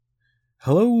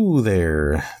Hello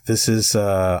there. This is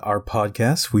our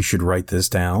podcast. We should write this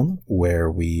down,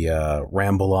 where we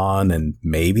ramble on and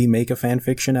maybe make a fan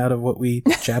fiction out of what we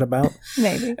chat about.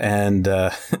 Maybe. And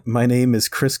my name is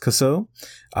Chris Casso.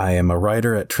 I am a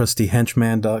writer at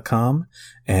trustyhenchman.com,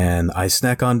 and I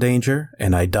snack on danger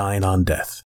and I dine on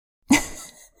death.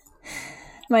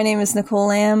 My name is Nicole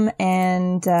Lamb,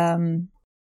 and I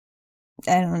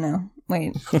don't know.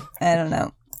 Wait, I don't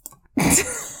know.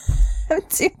 I'm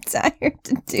too tired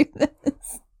to do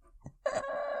this.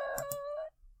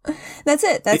 That's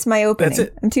it. That's my opening. That's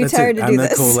it. I'm too tired to do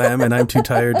this. I'm Nicole Lamb, and I'm too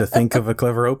tired to think of a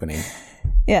clever opening.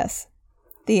 Yes.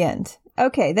 The end.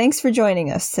 Okay, thanks for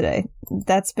joining us today.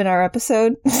 That's been our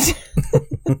episode.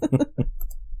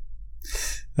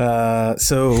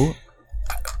 So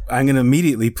I'm going to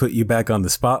immediately put you back on the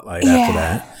spotlight after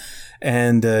that.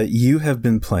 And you have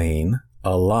been playing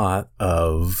a lot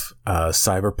of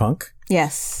Cyberpunk.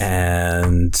 Yes.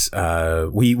 And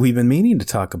we've been meaning to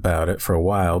talk about it for a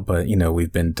while, but, you know,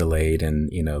 we've been delayed, and,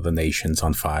 you know, the nation's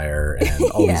on fire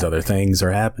and all these other things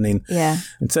are happening. Yeah.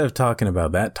 Instead of talking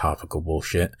about that topical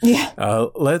bullshit,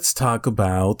 let's talk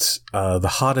about the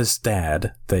hottest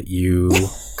dad that you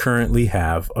currently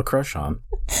have a crush on.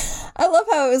 I love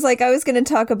how it was like I was going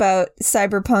to talk about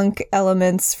cyberpunk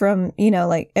elements from, you know,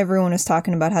 like everyone was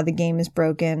talking about how the game is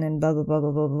broken and blah, blah, blah,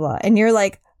 blah, blah, blah. And you're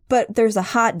like, but there's a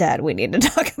hot dad we need to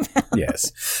talk about.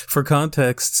 Yes. For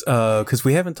context, because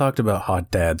we haven't talked about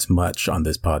hot dads much on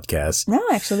this podcast. No,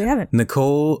 actually we haven't.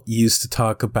 Nicole used to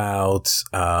talk about,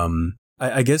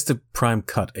 I guess the prime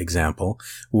cut example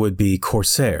would be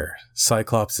Corsair,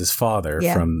 Cyclops' father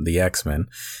from the X-Men.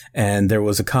 And there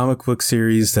was a comic book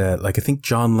series that, like, I think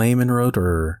John Layman wrote,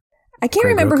 or I can't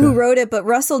remember who wrote it, but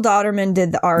Russell Dauterman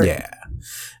did the art. Yeah.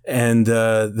 And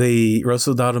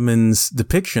Russell Dauterman's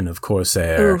depiction of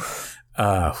Corsair.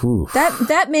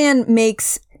 That man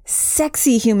makes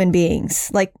sexy human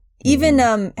beings. Like, even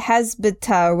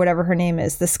Hasbita, or whatever her name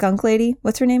is, the skunk lady.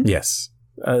 What's her name? Yes.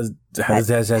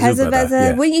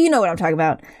 Hazabeza. Well, you know what I'm talking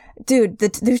about. Dude,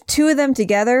 there's two of them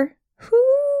together.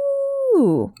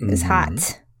 Whoo, is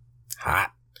hot.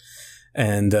 Hot.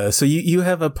 And so you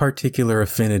have a particular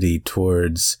affinity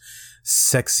towards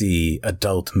sexy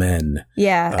adult men.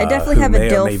 Yeah, I definitely have a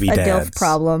DILF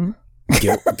problem.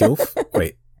 DILF?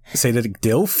 Wait, say that,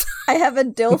 DILF? I have a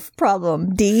DILF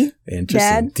problem. D?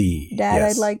 Interesting. Dad? D. Dad,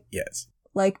 yes. I'd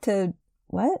like to,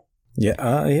 what?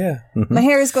 Yeah, yeah. Mm-hmm. My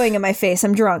hair is going in my face.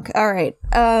 I'm drunk. All right.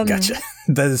 Gotcha.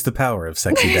 That is the power of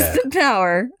sexy dad. The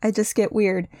power. I just get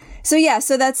weird. So yeah,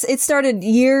 it started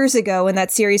years ago when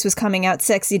that series was coming out,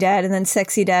 Sexy Dad, and then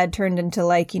Sexy Dad turned into,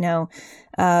 like, you know,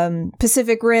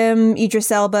 Pacific Rim,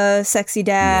 Idris Elba, Sexy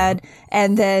Dad,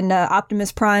 and then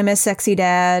Optimus Prime as Sexy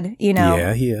Dad, you know.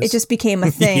 Yeah, he is. It just became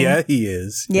a thing. Yeah, he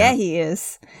is. Yeah, he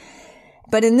is.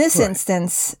 But in this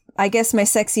instance, I guess my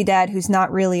sexy dad, who's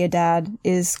not really a dad,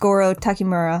 is Goro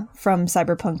Takemura from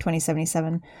Cyberpunk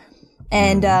 2077.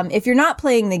 And if you're not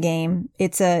playing the game,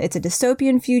 it's a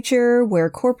dystopian future where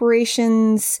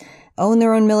corporations own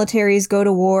their own militaries, go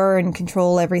to war, and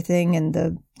control everything, and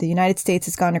the United States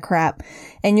has gone to crap.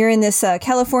 And you're in this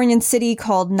Californian city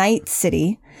called Night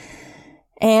City,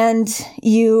 and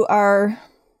you are,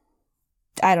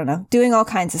 I don't know, doing all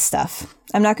kinds of stuff.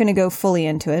 I'm not going to go fully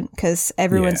into it because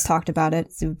everyone's talked about it.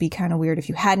 It would be kind of weird if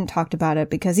you hadn't talked about it,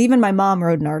 because even my mom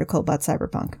wrote an article about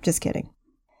Cyberpunk. Just kidding.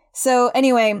 So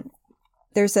anyway,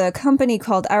 there's a company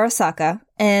called Arasaka,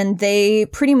 and they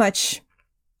pretty much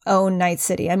own Night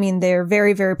City. I mean, they're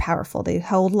very, very powerful. They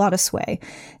hold a lot of sway.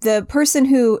 The person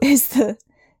who is the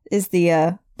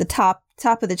top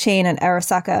of the chain at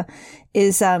Arasaka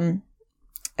is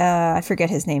I forget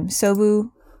his name.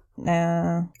 Sobu.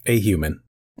 A human.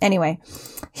 Anyway,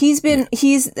 he's been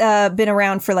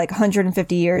around for like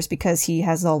 150 years because he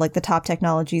has all like the top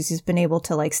technologies. He's been able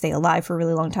to like stay alive for a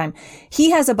really long time.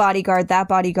 He has a bodyguard. That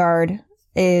bodyguard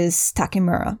is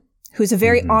Takemura, who's a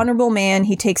very honorable man.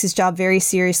 He takes his job very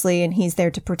seriously, and he's there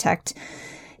to protect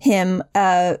him.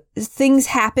 Things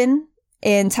happen,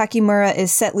 and Takemura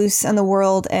is set loose in the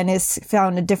world and has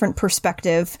found a different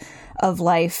perspective of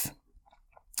life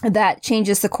that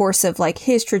changes the course of like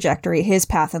his trajectory, his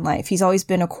path in life. He's always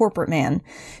been a corporate man.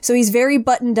 So he's very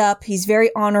buttoned up. He's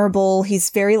very honorable. He's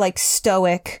very like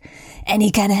stoic, and he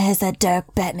kind of has that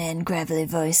dark Batman gravelly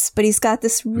voice, but he's got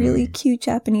this really cute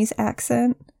Japanese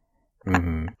accent.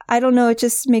 I don't know. It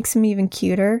just makes him even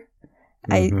cuter.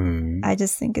 I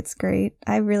just think it's great.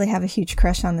 I really have a huge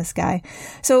crush on this guy.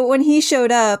 So when he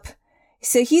showed up,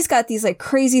 so he's got these like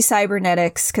crazy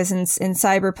cybernetics, because in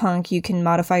Cyberpunk you can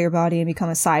modify your body and become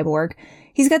a cyborg.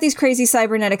 He's got these crazy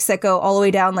cybernetics that go all the way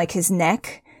down like his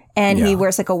neck, And he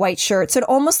wears like a white shirt. So it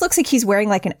almost looks like he's wearing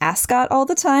like an ascot all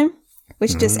the time,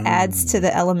 which just adds to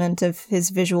the element of his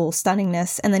visual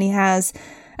stunningness. And then he has,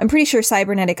 I'm pretty sure,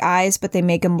 cybernetic eyes, but they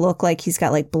make him look like he's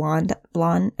got like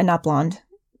not blonde.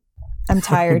 I'm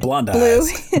tired. Blonde blue.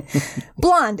 eyes.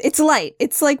 Blonde. It's light.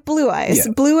 It's like blue eyes.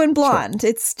 Yeah. Blue and blonde. Sure.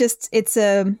 It's just, it's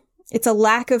a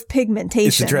lack of pigmentation.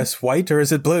 Is the dress white or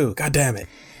is it blue? God damn it.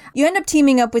 You end up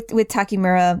teaming up with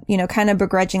Takemura, you know, kind of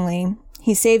begrudgingly.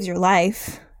 He saves your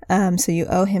life. So you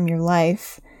owe him your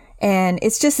life. And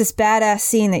it's just this badass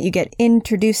scene that you get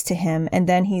introduced to him. And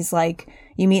then he's like,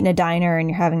 you meet in a diner and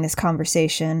you're having this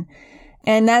conversation.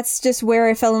 And that's just where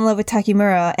I fell in love with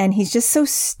Takemura. And he's just so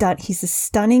he's a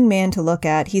stunning man to look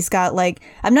at. He's got like,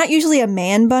 I'm not usually a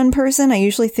man bun person. I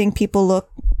usually think people look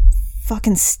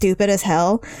fucking stupid as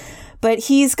hell. But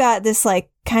he's got this like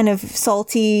kind of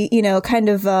salty, you know, kind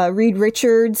of Reed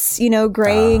Richards, you know,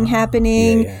 graying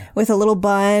happening with a little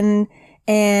bun.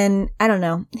 And I don't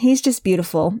know, he's just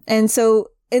beautiful. And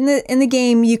so in the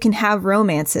game, you can have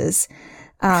romances.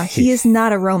 He is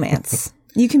not a romance.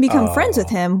 You can become friends with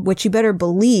him, which you better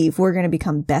believe we're going to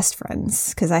become best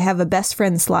friends because I have a best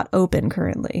friend slot open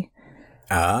currently.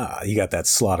 You got that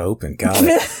slot open. Got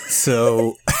it.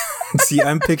 So, see,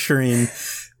 I'm picturing,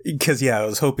 because, I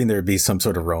was hoping there'd be some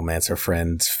sort of romance or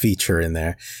friends feature in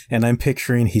there. And I'm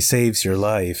picturing he saves your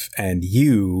life and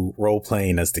you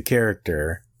role-playing as the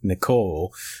character,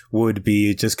 Nicole, would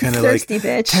be just kind of like,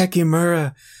 bitch.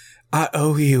 Takemura, I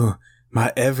owe you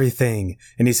my everything.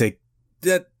 And he's like,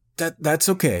 that's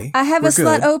okay. I have a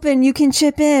slot open. You can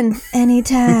chip in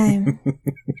anytime.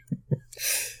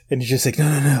 And he's just like,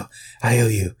 no. I owe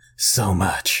you so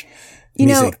much. And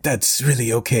he's like, that's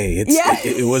really okay.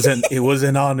 It was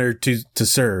an honor to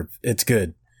serve. It's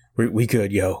good. We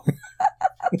good, yo.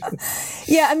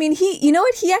 Yeah, I mean, he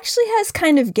actually has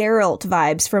kind of Geralt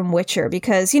vibes from Witcher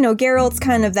because, Geralt's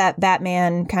kind of that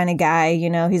Batman kind of guy,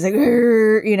 he's like,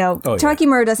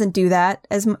 Takemura doesn't do that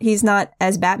he's not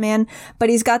as Batman, but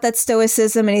he's got that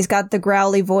stoicism and he's got the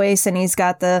growly voice and he's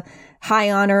got the high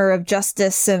honor of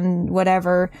justice and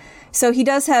whatever. So he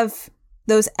does have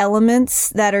those elements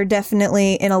that are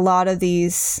definitely in a lot of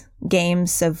these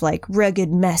games of like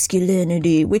rugged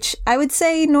masculinity, which I would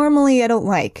say normally I don't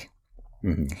like.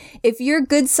 Mm-hmm. If you're a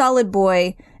good solid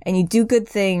boy and you do good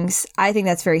things, I think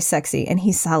that's very sexy. And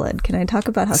he's solid. Can I talk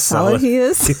about how solid he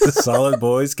is? Solid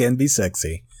boys can be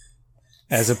sexy,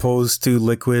 as opposed to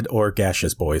liquid or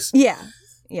gaseous boys. Yeah.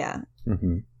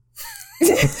 Mm-hmm.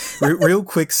 real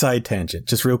quick side tangent,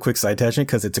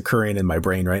 because it's occurring in my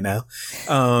brain right now.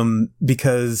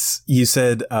 Because you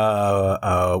said,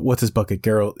 what's his bucket?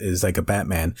 Geralt is like a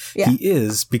Batman. Yeah. He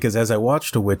is, because as I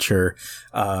watched The Witcher,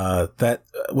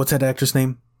 what's that actor's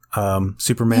name?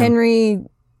 Superman. Henry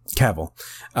Cavill.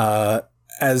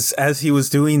 As he was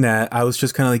doing that, I was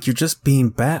just kind of like, you're just being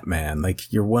Batman.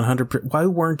 Like, you're 100%. Why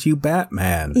weren't you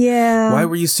Batman? Yeah. Why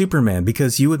were you Superman?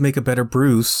 Because you would make a better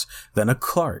Bruce than a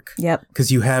Clark. Yep.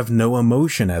 Because you have no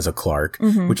emotion as a Clark,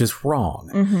 mm-hmm. which is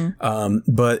wrong. Mm-hmm.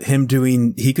 But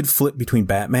he could flip between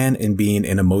Batman and being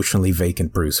an emotionally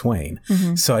vacant Bruce Wayne.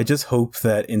 Mm-hmm. So I just hope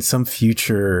that in some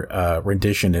future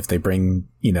rendition, if they bring,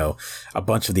 a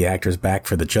bunch of the actors back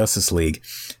for the Justice League,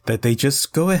 that they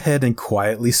just go ahead and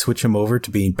quietly switch him over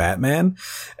to being Batman,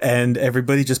 and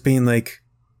everybody just being like,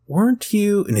 weren't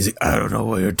you? And he's like, I don't know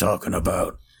what you're talking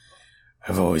about.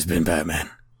 I've always been Batman.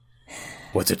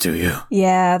 What's it to you?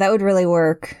 Yeah, that would really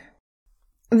work.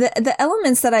 The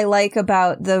elements that I like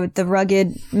about the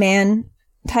rugged man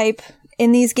type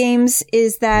in these games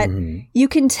is that you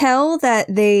can tell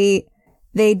that they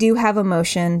do have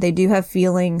emotion, they do have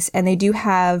feelings, and they do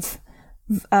have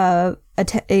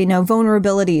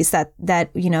vulnerabilities that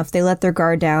if they let their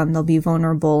guard down, they'll be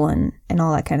vulnerable and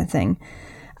all that kind of thing.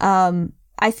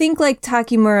 I think like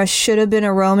Takemura should have been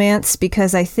a romance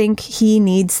because I think he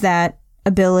needs that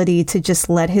ability to just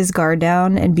let his guard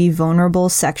down and be vulnerable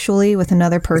sexually with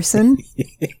another person.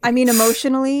 I mean,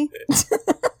 emotionally.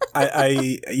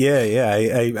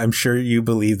 I'm sure you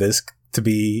believe this to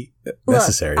be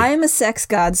necessary. Look, I am a sex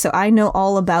god, so I know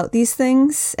all about these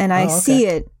things, and I see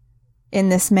it in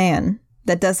this man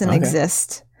that doesn't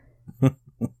exist.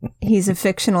 He's a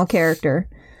fictional character.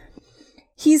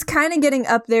 He's kind of getting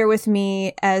up there with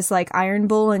me as like Iron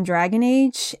Bull and Dragon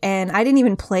Age, and I didn't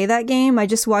even play that game. I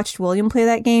just watched William play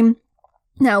that game.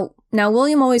 Now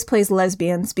William always plays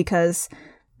lesbians because,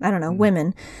 I don't know,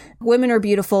 women. Women are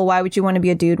beautiful. Why would you want to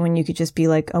be a dude when you could just be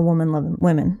like a woman loving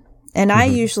women? And I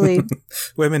usually...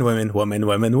 women.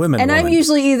 And I'm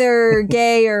usually either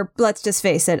gay or, let's just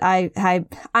face it, I'm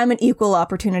an equal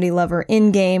opportunity lover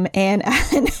in game and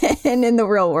in the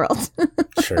real world.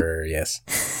 Sure, yes.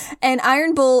 And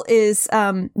Iron Bull is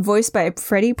voiced by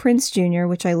Freddie Prinze Jr.,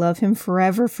 which I love him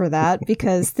forever for that,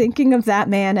 because thinking of that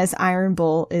man as Iron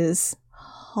Bull is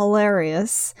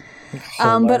hilarious.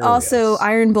 But also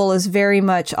Iron Bull is very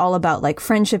much all about like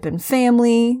friendship and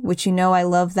family, which I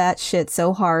love that shit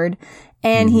so hard.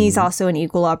 And he's also an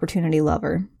equal opportunity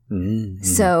lover. Mm-hmm.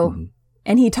 So,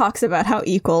 and he talks about how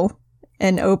equal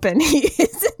and open he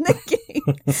is in the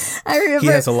game. I remember he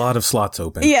has a lot of slots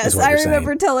open. Yes, I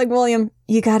remember telling William,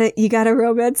 you gotta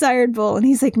romance Iron Bull. And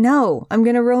he's like, no, I'm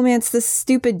gonna romance this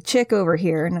stupid chick over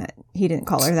here. And he didn't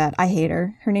call her that. I hate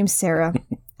her. Her name's Sarah.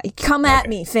 Come at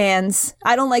me, fans.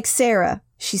 I don't like Sarah.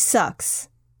 She sucks.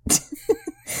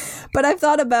 But I've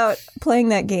thought about playing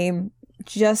that game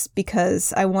just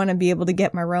because I want to be able to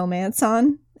get my romance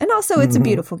on. And also, it's a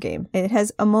beautiful game. It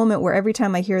has a moment where every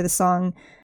time I hear the song,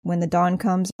 When the Dawn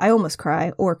Comes, I almost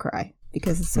cry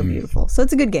because it's so beautiful. So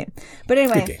it's a good game. But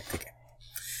anyway, good game.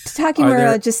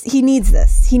 Takemura he needs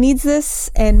this. He needs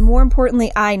this, and more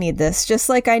importantly, I need this. Just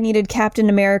like I needed Captain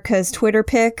America's Twitter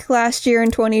pic last year in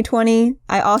 2020,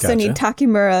 I also need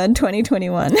Takemura in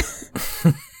 2021.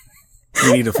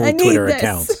 You need a full Twitter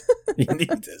account. You need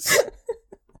this.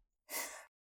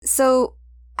 So,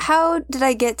 how did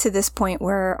I get to this point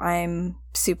where I'm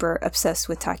super obsessed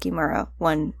with Takemura?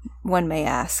 One may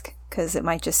ask, because it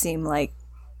might just seem like,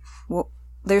 well,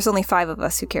 there's only 5 of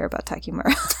us who care about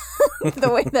Takemura the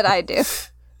way that I do.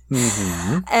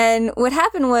 Mm-hmm. And what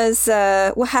happened was, in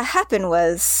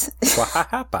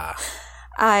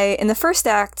the first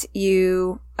act,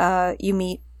 you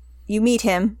meet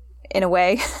him in a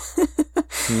way.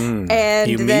 And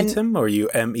you meet him, or you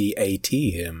meat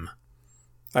him?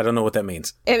 I don't know what that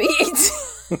means. Meat.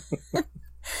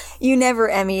 You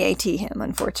never meat him,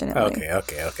 unfortunately.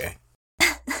 Okay.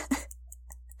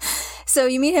 So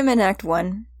you meet him in Act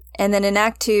 1, and then in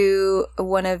Act 2,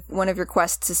 one of your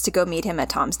quests is to go meet him at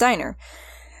Tom's Diner,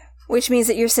 which means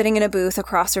that you're sitting in a booth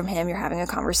across from him, you're having a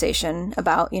conversation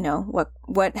about,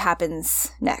 what happens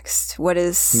next, what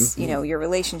is, your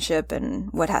relationship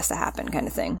and what has to happen kind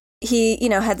of thing. He,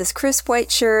 had this crisp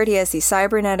white shirt, he has these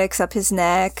cybernetics up his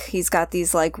neck, he's got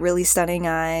these, like, really stunning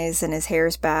eyes, and his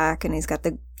hair's back, and he's got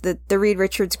the Reed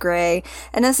Richards gray.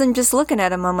 And as I'm just looking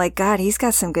at him, I'm like, God, he's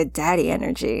got some good daddy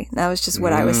energy. That was just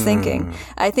what I was thinking.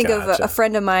 I think of a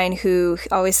friend of mine who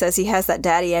always says he has that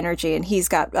daddy energy, and he's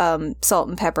got salt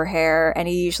and pepper hair, and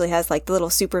he usually has like the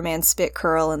little Superman spit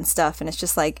curl and stuff. And it's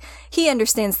just like, he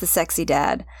understands the sexy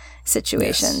dad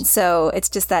situation. Yes. So it's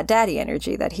just that daddy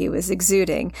energy that he was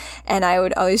exuding. And I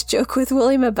would always joke with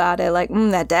William about it, like,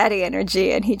 that daddy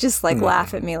energy. And he just like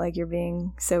laugh at me like, you're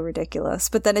being so ridiculous.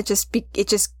 But then it just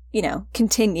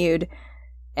continued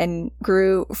and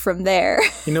grew from there.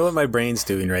 You know what my brain's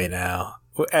doing right now?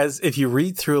 As if you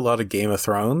read through a lot of Game of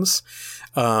Thrones,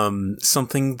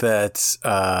 something that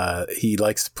he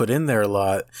likes to put in there a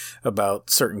lot about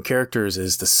certain characters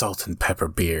is the salt and pepper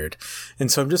beard. And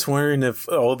so I'm just wondering if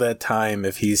all that time,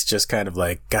 if he's just kind of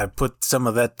like, gotta put some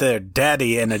of that there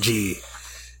daddy energy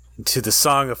into the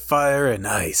Song of Fire and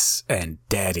Ice and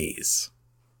daddies.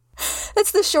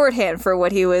 That's the shorthand for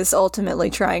what he was ultimately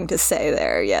trying to say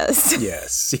there, yes.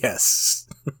 Yes.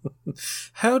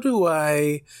 How do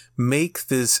I make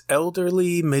this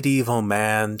elderly medieval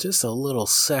man just a little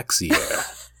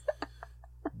sexier?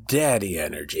 Daddy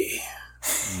energy.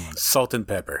 Salt and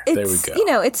pepper. There we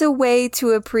go. It's a way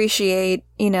to appreciate,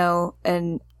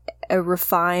 a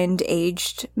refined,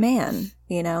 aged man,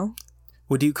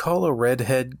 Would you call a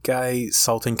redhead guy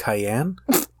Salt and Cayenne?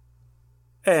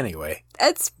 Anyway.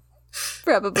 That's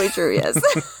probably true, yes.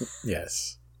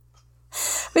 Yes.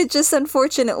 But just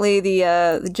unfortunately, the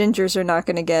gingers are not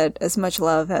going to get as much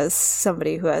love as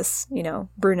somebody who has,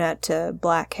 brunette to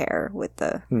black hair with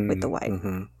the white.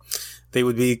 Mm-hmm. They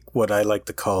would be what I like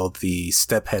to call the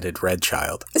step-headed red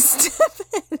child.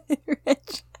 Step-headed red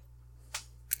child.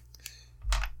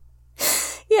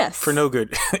 Yes. For no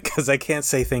good, because I can't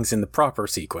say things in the proper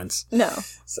sequence. No.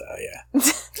 So, yeah.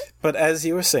 But as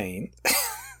you were saying...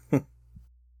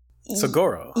 So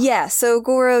Goro. Yeah, so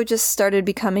Goro just started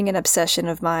becoming an obsession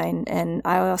of mine, and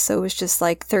I also was just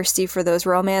like thirsty for those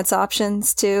romance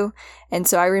options too. And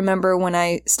so I remember when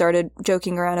I started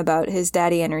joking around about his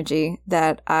daddy energy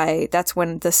that's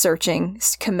when the searching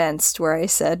commenced, where I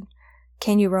said,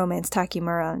 "Can you romance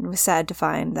Takemura?" and was sad to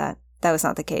find that was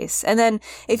not the case. And then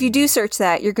if you do search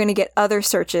that, you're going to get other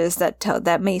searches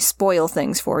that may spoil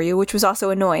things for you, which was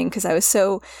also annoying because I was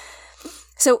so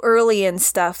so early in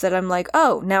stuff that I'm like,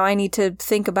 oh, now I need to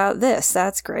think about this.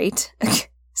 That's great.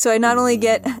 So I not only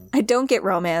I don't get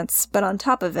romance, but on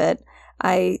top of it,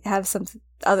 I have some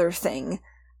other thing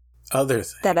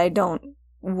that I don't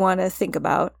want to think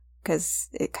about because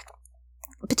it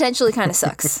potentially kind of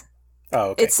sucks. Oh,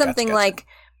 okay. It's something like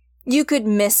you could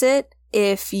miss it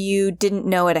if you didn't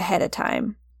know it ahead of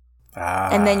time.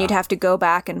 And then you'd have to go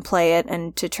back and play it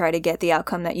and to try to get the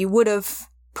outcome that you would have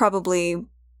probably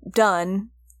done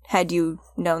had you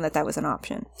known that was an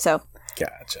option. So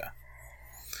Gotcha.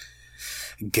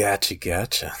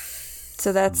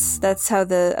 So that's how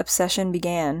the obsession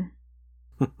began.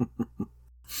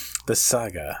 The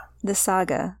saga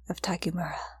of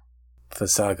Takemura. The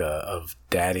saga of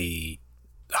Daddy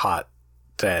Hot.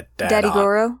 Daddy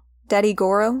Goro? Daddy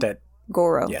Goro?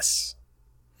 Goro. Yes.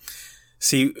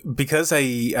 See, because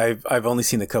I've only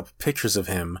seen a couple pictures of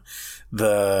him,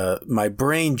 my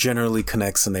brain generally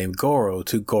connects the name Goro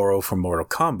to Goro from Mortal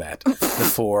Kombat, the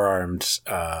four-armed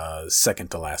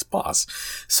second to last boss.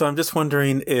 So I'm just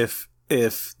wondering if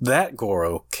that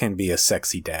Goro can be a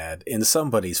sexy dad in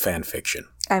somebody's fan fiction.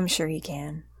 I'm sure he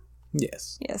can.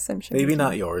 Yes. Yes, I'm sure. Maybe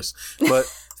not yours, but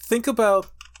think about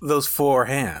those four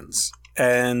hands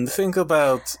and think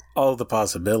about all the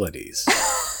possibilities.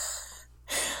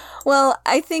 Well,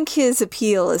 I think his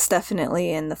appeal is definitely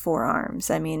in the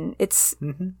forearms. I mean, it's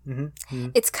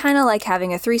kind of like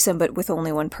having a threesome, but with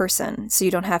only one person. So you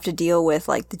don't have to deal with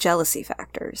like the jealousy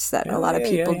factors that a lot of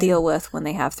people deal with when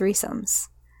they have threesomes.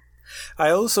 I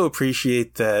also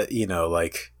appreciate that,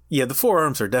 the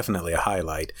forearms are definitely a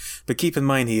highlight, but keep in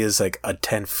mind he is like a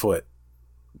 10-foot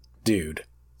dude.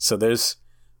 So there's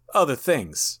other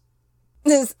things.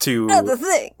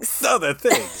 Other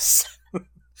things.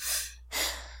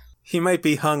 He might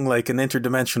be hung like an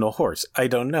interdimensional horse. I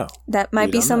don't know. That might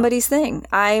be somebody's thing.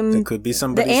 That could be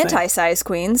somebody's the anti-size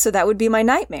queen, so that would be my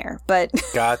nightmare. But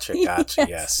Gotcha.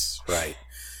 Yes, right.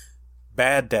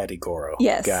 Bad Daddy Goro.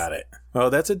 Yes. Got it. Oh,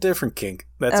 that's a different kink.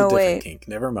 That's a different kink.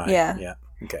 Never mind. Yeah.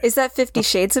 Okay. Is that 50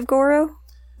 Shades of Goro?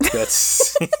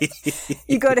 That's...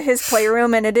 You go to his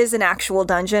playroom and it is an actual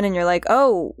dungeon and you're like,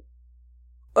 oh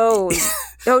no,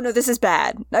 this is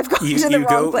bad. I've gone to the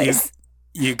wrong place.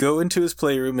 You go into his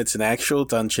playroom, it's an actual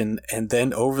dungeon, and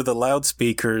then over the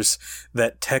loudspeakers,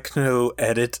 that techno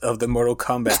edit of the Mortal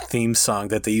Kombat theme song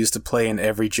that they used to play in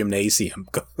every gymnasium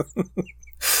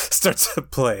starts to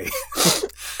play.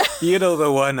 You know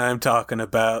the one I'm talking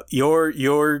about.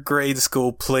 Your grade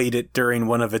school played it during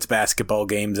one of its basketball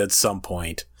games at some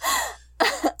point.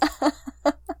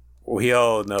 We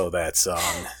all know that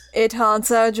song. It haunts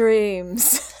our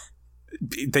dreams.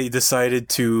 They decided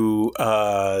to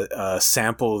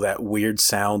sample that weird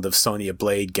sound of Sonya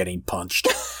Blade getting punched.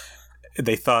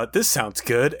 They thought, this sounds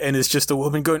good, and it's just a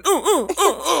woman going, ooh, ooh,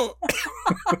 ooh, ooh.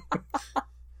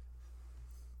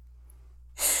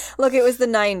 Look, it was the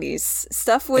 90s.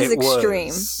 Stuff was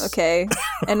extreme, okay?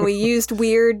 And we used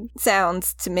weird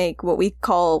sounds to make what we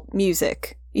call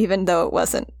music, even though it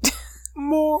wasn't.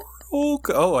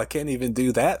 Oh, I can't even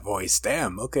do that voice.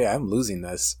 Damn, okay, I'm losing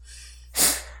this.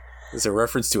 There's a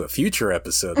reference to a future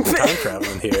episode of time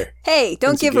traveling here. Hey,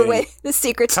 don't give away the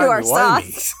secret to our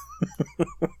sauce.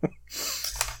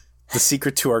 The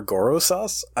secret to our Goro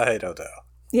sauce? I don't know.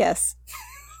 Yes.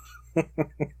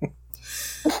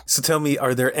 So tell me,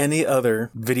 are there any other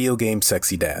video game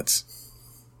sexy dads?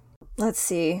 Let's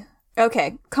see.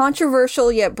 Okay.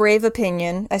 Controversial yet brave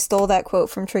opinion. I stole that quote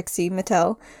from Trixie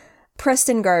Mattel.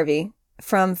 Preston Garvey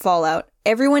from Fallout.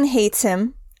 Everyone hates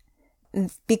him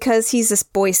because he's this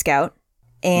Boy Scout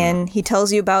and he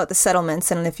tells you about the settlements,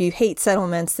 and if you hate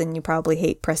settlements, then you probably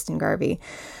hate Preston Garvey.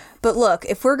 But look,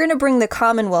 if we're going to bring the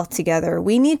Commonwealth together,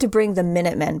 we need to bring the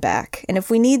Minutemen back. And if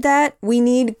we need that, we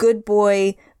need good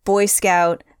Boy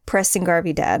Scout Preston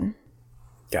Garvey dad.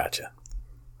 Gotcha.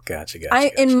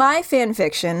 In my fan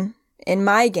fiction, in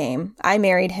my game, I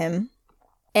married him,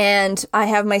 and I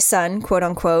have my son, quote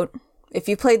unquote. If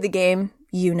you played the game,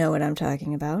 you know what I'm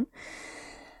talking about.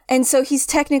 And so he's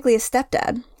technically a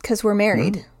stepdad because we're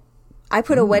married. I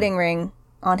put a wedding ring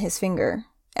on his finger.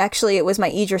 Actually, it was my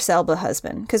Idris Elba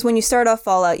husband. Because when you start off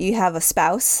Fallout, you have a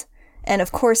spouse. And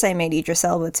of course I made Idris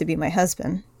Elba to be my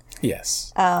husband.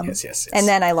 Yes. Yes. And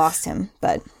then I lost him.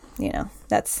 But,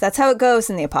 that's how it goes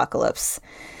in the apocalypse.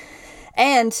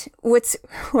 And what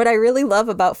I really love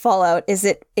about Fallout is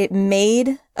it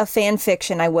made a fan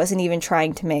fiction I wasn't even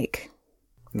trying to make.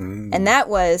 And that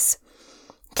was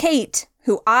Kate,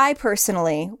 who I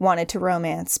personally wanted to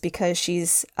romance because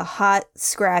she's a hot,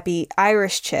 scrappy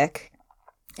Irish chick,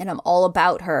 and I'm all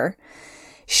about her.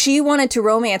 She wanted to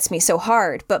romance me so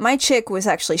hard, but my chick was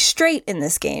actually straight in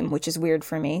this game, which is weird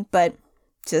for me. But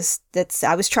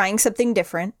I was trying something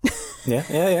different.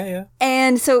 Yeah.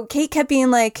 And so Kate kept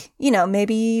being like,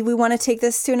 maybe we want to take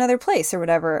this to another place or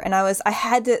whatever. And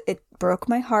it broke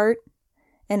my heart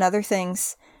and other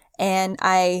things. And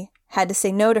I had to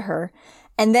say no to her.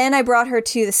 And then I brought her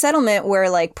to the settlement where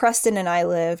like Preston and I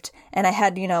lived. And I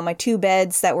had, my 2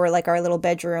 beds that were like our little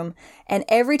bedroom. And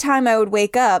every time I would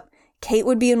wake up, Kate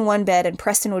would be in one bed and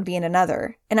Preston would be in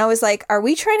another. And I was like, are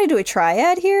we trying to do a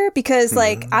triad here? Because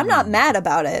like, I'm not mad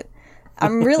about it.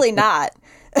 I'm really not.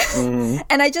 And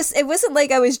it wasn't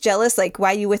like I was jealous, like,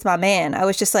 why are you with my man? I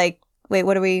was just like, wait,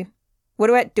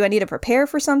 do I need to prepare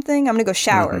for something? I'm going to go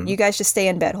shower. You guys just stay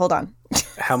in bed. Hold on.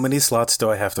 How many slots do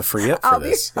I have to free up for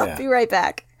this? I'll be right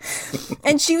back.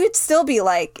 And she would still be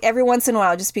like, every once in a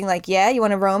while, just being like, yeah, you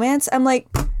want a romance? I'm like,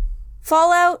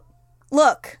 Fallout,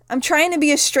 look, I'm trying to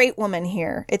be a straight woman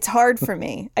here. It's hard for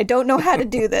me. I don't know how to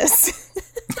do this.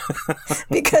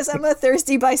 Because I'm a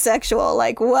thirsty bisexual.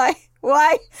 Like, why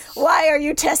are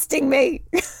you testing me?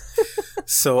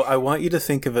 So I want you to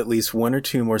think of at least 1 or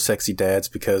 2 more sexy dads,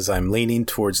 because I'm leaning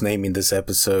towards naming this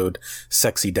episode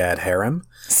Sexy Dad Harem.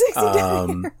 Sexy Dad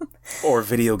Harem. Or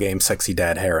video game Sexy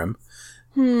Dad Harem.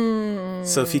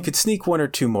 So if you could sneak 1 or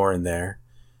 2 more in there,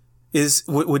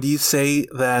 would you say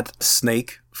that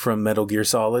Snake from Metal Gear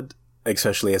Solid,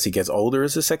 especially as he gets older,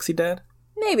 is a sexy dad?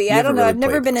 Maybe. I don't know. I've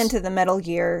never been into the Metal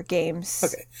Gear games.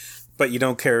 Okay. But you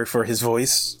don't care for his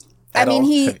voice?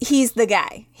 He's the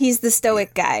guy. He's the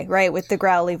stoic guy, right? With the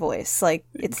growly voice. Like,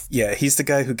 it's... Yeah, he's the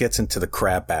guy who gets into the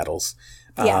crab battles.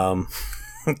 Yeah.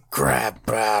 Crab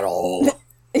battle.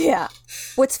 Yeah.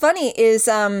 What's funny is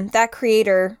that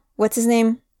creator, what's his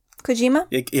name? Kojima?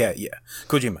 Yeah.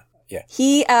 Kojima, yeah.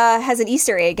 He has an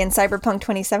Easter egg in Cyberpunk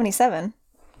 2077.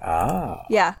 Ah.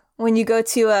 Yeah. When you go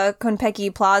to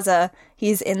Konpeki Plaza,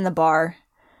 he's in the bar.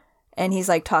 And he's,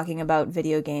 like, talking about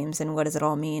video games and what does it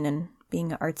all mean and...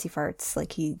 being artsy farts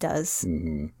like he does. I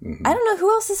don't know.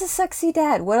 Who else is a sexy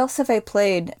dad? What else have I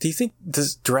played? Do you think,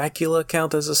 does Dracula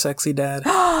count as a sexy dad?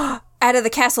 Out of the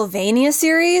Castlevania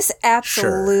series?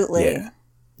 Absolutely. Sure.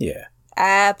 Yeah.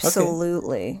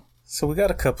 Absolutely. Okay. So we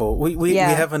got a couple. We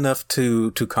have enough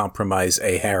to compromise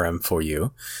a harem for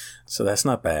you. So that's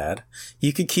not bad.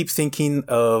 You could keep thinking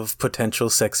of potential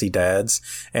sexy dads,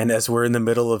 and as we're in the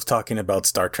middle of talking about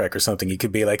Star Trek or something, you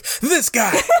could be like, this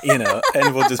guy,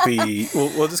 and we'll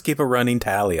just keep a running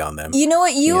tally on them. You know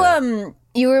what?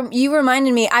 You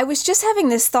reminded me. I was just having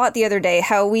this thought the other day,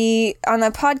 how we on the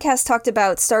podcast talked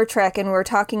about Star Trek, and we're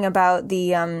talking about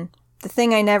the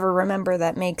thing I never remember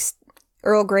that makes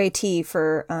Earl Grey tea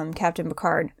for Captain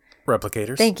Picard.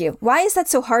 Replicators. Thank you. Why is that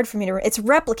so hard for me to... It's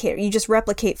replicator. You just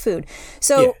replicate food.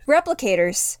 So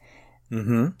replicators,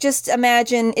 just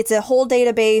imagine it's a whole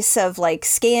database of like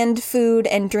scanned food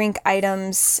and drink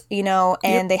items,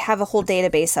 and they have a whole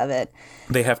database of it.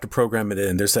 They have to program it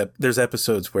in. There's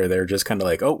episodes where they're just kind of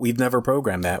like, oh, we've never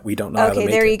programmed that. We don't know how to make it.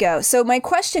 Okay, there you go. So my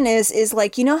question is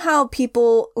like, how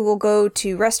people will go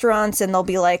to restaurants and they'll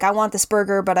be like, I want this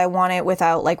burger, but I want it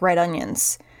without like red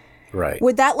onions. Right.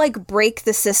 Would that like break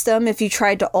the system if you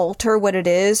tried to alter what it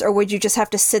is, or would you just have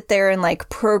to sit there and like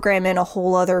program in a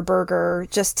whole other burger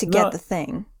just to get the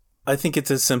thing? I think it's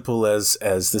as simple as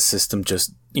the system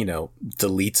just,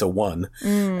 deletes a 1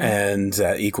 and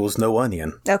equals no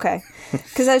onion. Okay.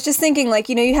 Because I was just thinking like,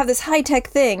 you have this high-tech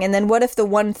thing, and then what if the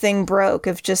one thing broke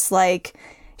of just like,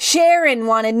 Sharon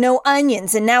wanted no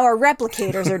onions and now our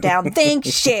replicators are down.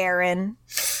 Thanks, Sharon.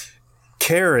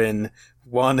 Karen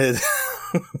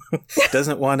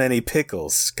doesn't want any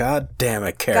pickles. God damn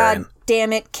it, Karen. God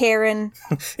damn it, Karen.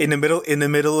 In the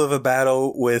middle of a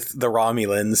battle with the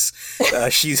Romulans,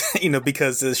 she's,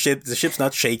 because the ship's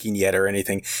not shaking yet or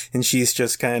anything, and she's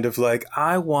just kind of like,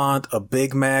 I want a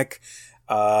Big Mac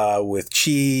with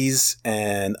cheese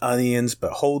and onions,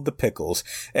 but hold the pickles.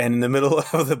 And in the middle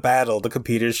of the battle, the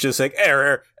computer's just like,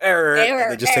 error,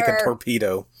 and they just take a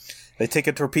torpedo. They take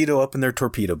a torpedo up in their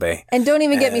torpedo bay. And don't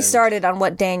even get me started on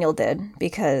what Daniel did,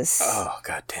 because... Oh,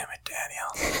 God damn it,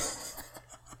 Daniel.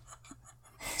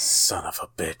 Son of a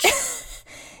bitch.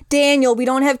 Daniel, we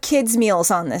don't have kids'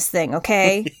 meals on this thing,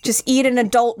 okay? Just eat an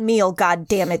adult meal, God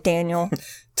damn it, Daniel.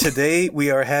 Today, we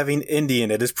are having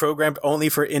Indian. It is programmed only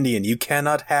for Indian. You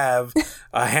cannot have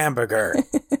a hamburger.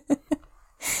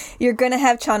 You're gonna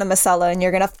have chana masala, and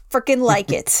you're gonna freaking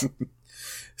like it.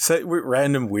 So,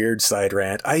 random weird side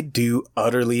rant. I do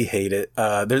utterly hate it.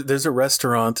 There's a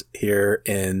restaurant here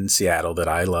in Seattle that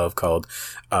I love called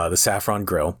the Saffron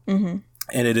Grill. Mm-hmm.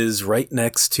 And it is right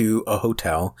next to a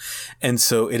hotel. And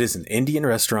so it is an Indian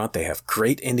restaurant. They have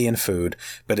great Indian food.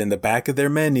 But in the back of their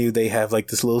menu, they have like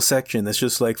this little section that's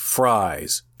just like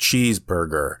fries,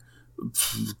 cheeseburger,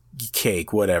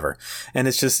 cake, whatever. And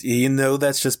it's just,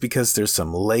 that's just because there's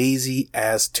some lazy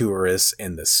ass tourists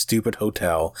in the stupid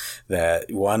hotel that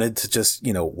wanted to just,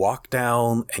 walk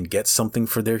down and get something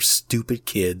for their stupid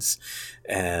kids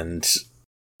and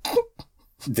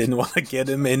didn't want to get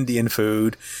them Indian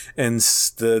food. And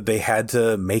they had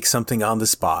to make something on the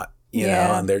spot. You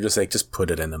know, and they're just like, just put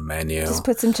it in the menu. Just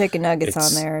put some chicken nuggets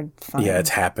on there. Fine. Yeah, it's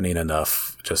happening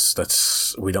enough.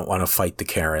 We don't want to fight the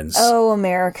Karens. Oh,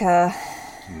 America.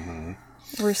 Mm-hmm.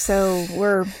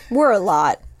 We're a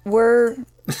lot. We're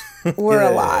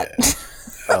a lot.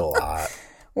 A lot.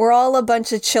 We're all a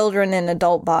bunch of children in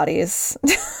adult bodies.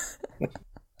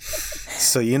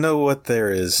 So you know what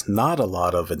there is not a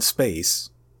lot of in space?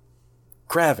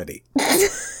 Gravity.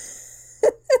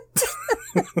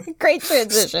 Great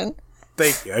transition.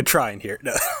 Thank you. I'm trying here.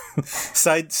 No.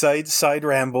 Side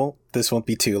ramble. This won't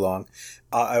be too long.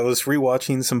 I was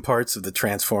rewatching some parts of the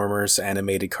Transformers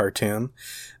animated cartoon,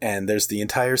 and there's the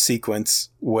entire sequence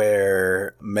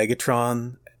where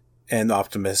Megatron and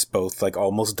Optimus both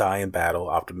almost die in battle.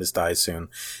 Optimus dies soon.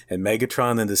 And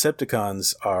Megatron and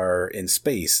Decepticons are in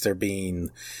space. They're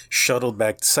being shuttled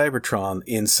back to Cybertron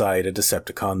inside a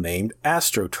Decepticon named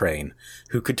Astrotrain,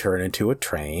 who could turn into a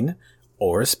train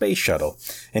or a space shuttle.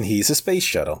 And he's a space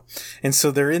shuttle. And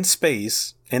so they're in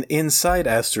space, and inside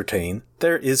Astrotrain,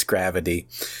 there is gravity.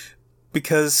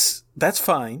 Because that's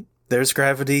fine. There's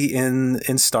gravity in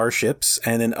starships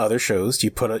and in other shows.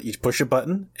 You push a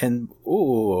button and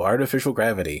artificial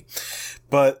gravity.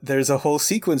 But there's a whole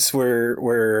sequence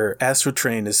where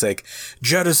Astrotrain is like,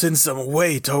 jettison some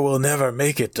weight or we'll never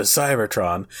make it to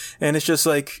Cybertron. And it's just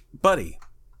like, buddy.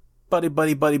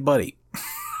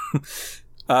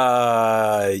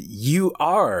 You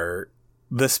are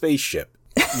the spaceship.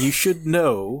 You should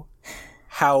know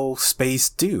how space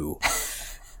do.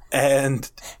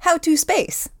 And how to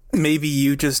space. Maybe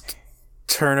you just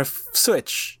turn a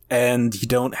switch and you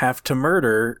don't have to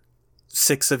murder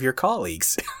 6 of your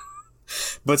colleagues.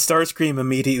 But Starscream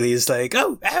immediately is like,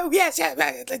 oh, yes,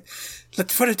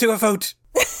 let's put it to a vote.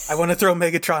 I want to throw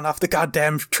Megatron off the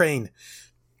goddamn train.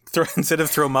 Instead of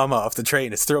throw Mama off the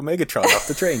train, it's throw Megatron off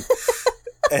the train.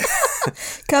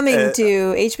 Coming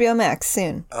to HBO Max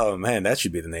soon. Oh man, that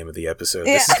should be the name of the episode.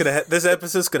 Yeah. This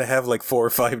episode's gonna have 4 or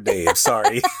 5 names.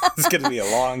 Sorry, it's gonna be a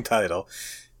long title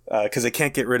because I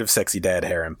can't get rid of Sexy Dad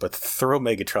Harem. But throw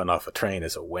Megatron off a train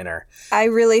is a winner. I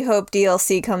really hope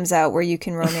DLC comes out where you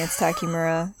can romance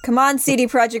Takemura. Come on, CD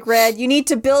Projekt Red, you need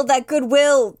to build that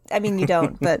goodwill. I mean, you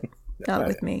don't, but not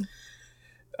with me.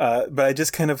 But I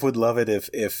just kind of would love it if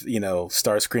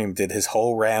Starscream did his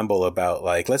whole ramble about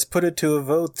let's put it to a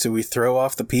vote. So we throw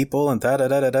off the people and da da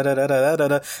da da da da da da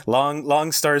da. Long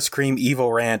Starscream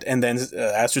evil rant, and then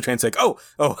Astrotrain's like, oh,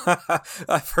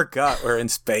 I forgot we're in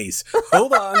space.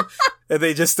 Hold on, and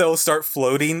they just all start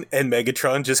floating, and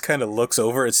Megatron just kind of looks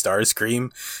over at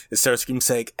Starscream, and Starscream's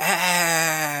like, I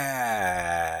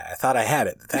thought I had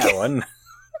it. That one.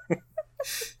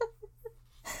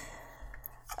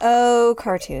 Oh,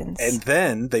 cartoons. And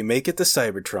then they make it to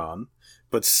Cybertron,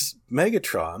 but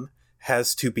Megatron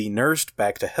has to be nursed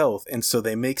back to health, and so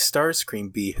they make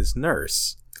Starscream be his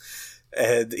nurse.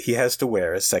 And he has to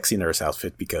wear a sexy nurse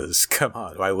outfit because, come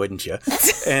on, why wouldn't you?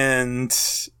 And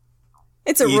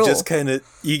it's a rule. Just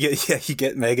you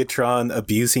get Megatron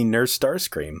abusing Nurse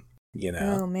Starscream,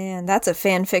 Oh man, that's a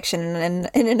fan fiction in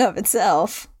and of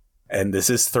itself. And this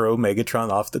is throw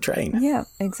Megatron off the train. Yeah,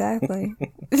 exactly.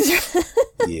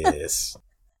 Yes.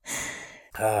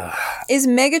 Is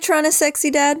Megatron a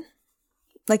sexy dad?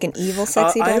 Like an evil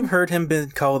sexy dad? I've heard him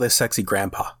been called a sexy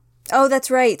grandpa. Oh, that's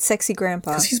right. Sexy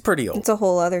grandpa. Because he's pretty old. It's a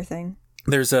whole other thing.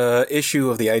 There's a issue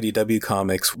of the IDW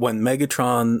comics when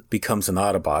Megatron becomes an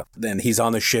Autobot, and he's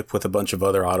on a ship with a bunch of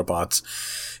other Autobots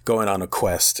going on a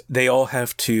quest. They all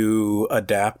have to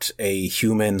adapt a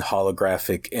human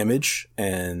holographic image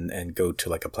and go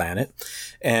to a planet.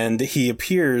 And he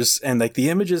appears, and the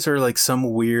images are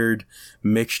some weird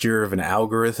mixture of an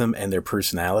algorithm and their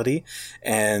personality.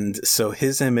 And so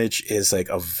his image is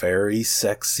a very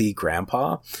sexy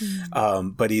grandpa.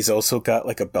 But he's also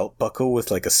got a belt buckle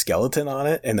with a skeleton on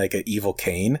it and an evil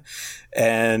cane.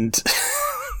 And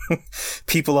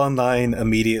people online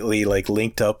immediately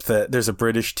linked up that there's a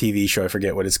British TV show, I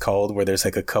forget what it's called, where there's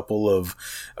a couple of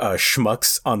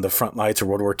schmucks on the front lines of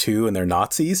World War II and they're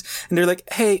Nazis. And they're like,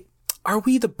 hey, are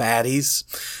we the baddies?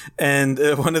 And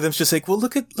one of them's just like, well,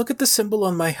 look at the symbol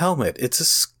on my helmet. It's a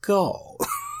skull.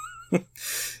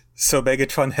 So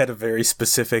Megatron had a very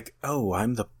specific, oh,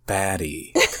 I'm the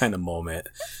baddie kind of moment.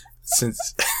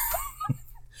 Since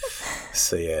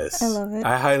So yes, I love it.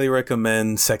 I highly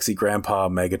recommend Sexy Grandpa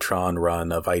Megatron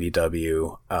run of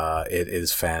IDW. It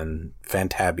is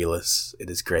fantabulous. It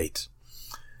is great.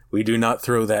 We do not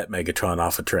throw that Megatron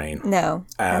off a train. No,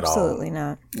 absolutely all.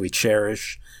 not. We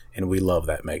cherish and we love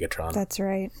that Megatron. That's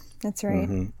right. That's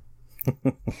right.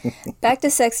 Back to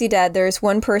Sexy Dad. There's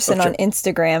one person on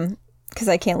Instagram, because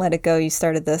I can't let it go. You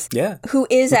started this. Yeah. Who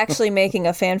is actually making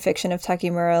a fan fiction of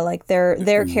Takemura, like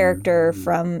their character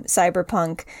from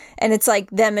Cyberpunk. And it's like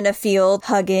them in a field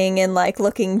hugging and like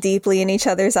looking deeply in each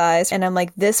other's eyes. And I'm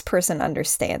like, this person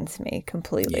understands me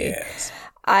completely. Yes.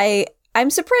 I'm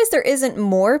surprised there isn't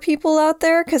more people out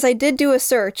there, because I did do a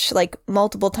search like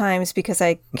multiple times because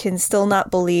I can still not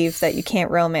believe that you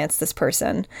can't romance this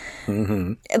person.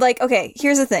 Like, okay,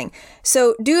 here's the thing.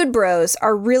 So dude bros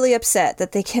are really upset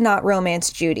that they cannot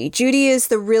romance Judy. Judy is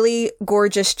the really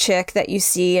gorgeous chick that you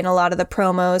see in a lot of the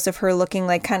promos of her looking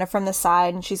like kind of from the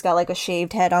side, and she's got like a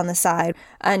shaved head on the side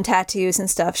and tattoos and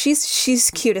stuff. She's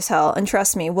cute as hell. And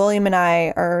trust me, William and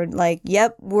I are like,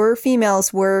 yep, we're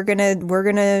females. We're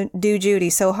gonna do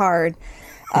Judy so hard.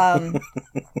 And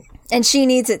she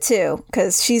needs it too,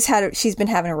 because she's been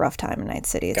having a rough time in Night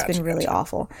City. It's been really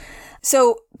awful.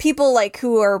 So people like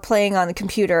who are playing on the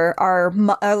computer are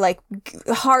like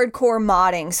hardcore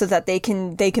modding so that they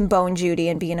can bone Judy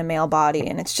and be in a male body,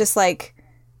 and it's just like,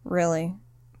 really,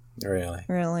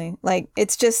 like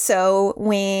it's just so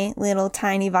little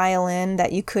tiny violin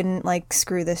that you couldn't like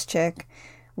screw this chick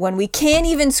when we can't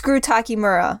even screw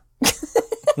Takemura.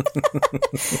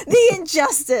 The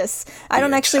injustice. I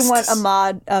don't actually want a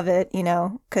mod of it,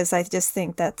 because I just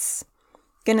think that's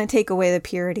gonna take away the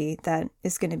purity that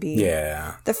is gonna be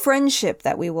the friendship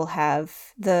that we will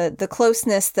have, the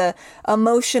closeness, the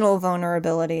emotional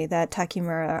vulnerability that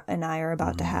Takemura and I are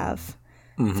about to have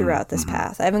throughout this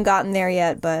path. I haven't gotten there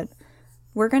yet, but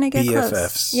we're gonna get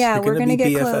close. Yeah, we're gonna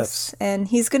get BFFs. Close, and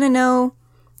he's gonna know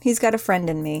he's got a friend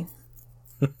in me.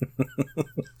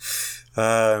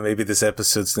 Maybe this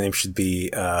episode's name should be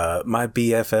My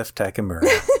BFF Takemura.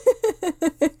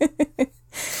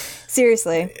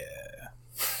 Seriously.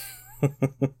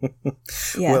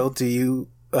 Yeah. Well, do you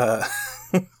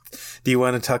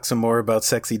want to talk some more about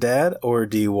Sexy Dad, or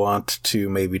do you want to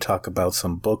maybe talk about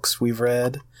some books we've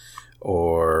read,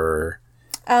 or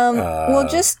well,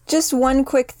 just one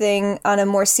quick thing on a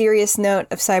more serious note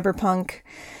of Cyberpunk.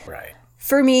 Right.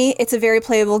 For me, it's a very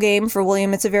playable game. For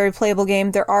William, it's a very playable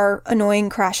game. There are annoying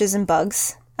crashes and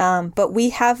bugs, but we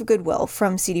have goodwill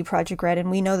from CD Projekt Red, and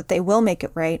we know that they will make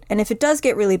it right. And if it does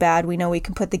get really bad, we know we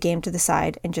can put the game to the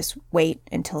side and just wait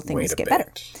until things get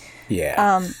better.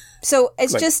 Yeah. So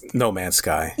it's like just No Man's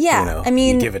Sky. Yeah. I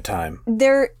mean, you give it time.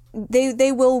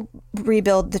 They will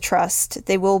rebuild the trust.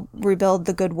 They will rebuild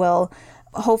the goodwill.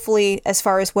 Hopefully, as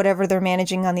far as whatever they're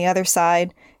managing on the other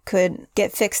side could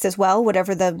get fixed as well,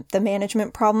 whatever the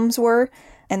management problems were.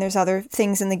 And there's other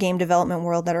things in the game development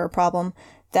world that are a problem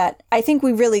that I think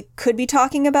we really could be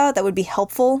talking about that would be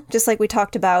helpful. Just like we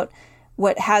talked about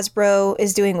what Hasbro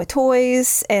is doing with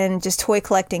toys and just toy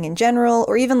collecting in general,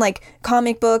 or even like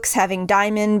comic books, having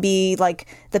Diamond be like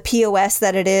the POS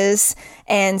that it is,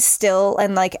 and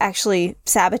like actually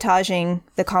sabotaging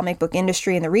the comic book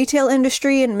industry and the retail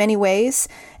industry in many ways,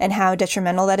 and how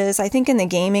detrimental that is. I think in the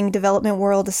gaming development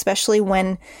world, especially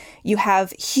when you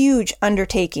have huge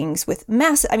undertakings with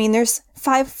massive, I mean, there's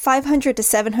 500 to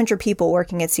 700 people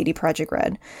working at CD Projekt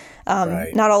Red.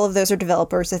 Right. Not all of those are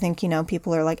developers. I think,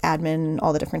 people are like admin and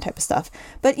all the different type of stuff.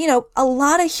 But, a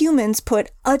lot of humans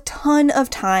put a ton of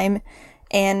time,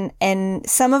 and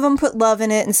some of them put love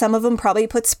in it, and some of them probably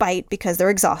put spite because they're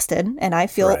exhausted. And I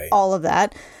feel all of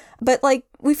that. But like,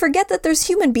 we forget that there's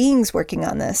human beings working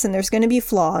on this, and there's going to be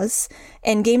flaws,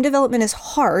 and game development is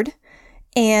hard.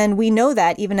 And we know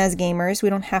that even as gamers. We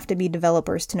don't have to be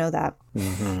developers to know that.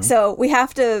 Mm-hmm. So we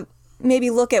have to maybe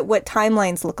look at what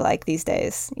timelines look like these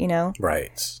days,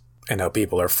 Right. And how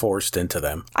people are forced into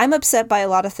them. I'm upset by a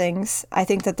lot of things. I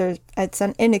think that it's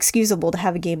inexcusable to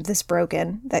have a game this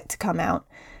broken to come out.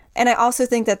 And I also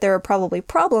think that there are probably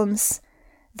problems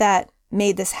that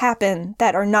made this happen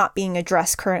that are not being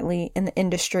addressed currently in the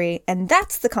industry. And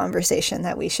that's the conversation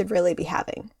that we should really be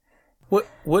having.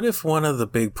 What if one of the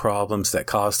big problems that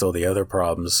caused all the other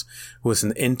problems was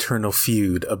an internal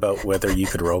feud about whether you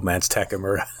could romance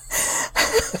Takemura?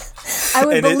 I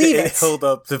would believe it. It held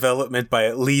up development by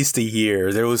at least a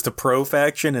year. There was the pro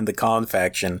faction and the con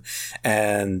faction,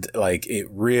 and like it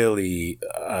really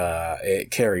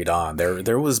it carried on.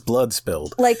 There was blood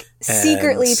spilled. Like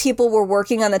secretly, people were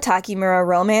working on the Takemura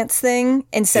romance thing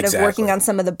instead of working on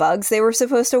some of the bugs they were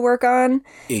supposed to work on.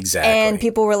 Exactly. And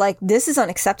people were like, "This is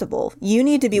unacceptable. You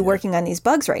need to be working on these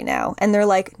bugs right now." And they're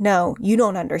like, "No, you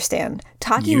don't understand.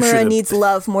 Takemura needs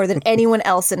love more than anyone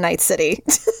else in Night City."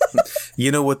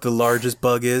 You know what the largest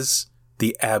bug is?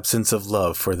 The absence of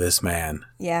love for this man.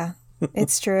 Yeah,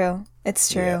 it's true.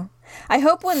 It's true. Yeah. I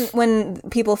hope when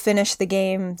people finish the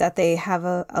game that they have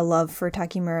a love for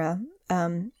Takemura.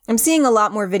 I'm seeing a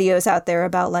lot more videos out there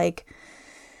about like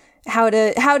how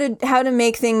to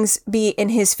make things be in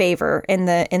his favor in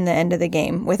the end of the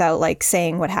game without like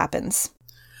saying what happens.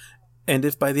 And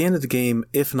if by the end of the game,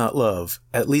 if not love,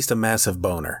 at least a massive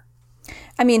boner.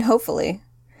 I mean, hopefully.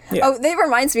 Yeah. Oh, that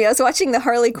reminds me. I was watching the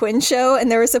Harley Quinn show, and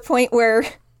there was a point where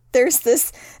there's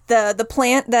the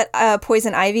plant that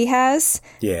Poison Ivy has.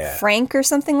 Yeah. Frank or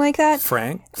something like that.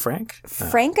 Frank,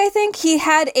 I think he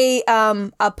had a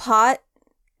pot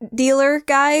dealer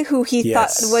guy who he thought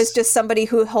was just somebody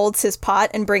who holds his pot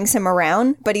and brings him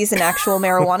around, but he's an actual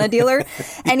marijuana dealer.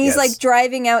 And he's like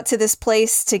driving out to this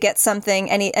place to get something,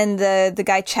 and the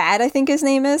guy Chad, I think his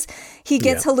name is, he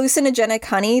gets hallucinogenic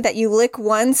honey that you lick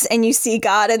once and you see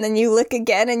God, and then you lick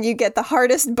again and you get the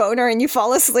hardest boner and you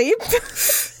fall asleep.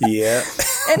 Yeah.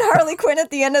 And Harley Quinn at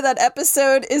the end of that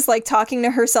episode is like talking to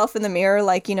herself in the mirror,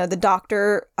 like, you know, the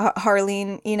doctor,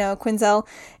 Harleen, you know, Quinzel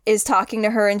is talking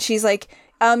to her, and she's like,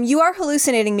 you are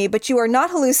hallucinating me, but you are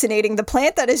not hallucinating the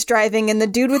plant that is driving and the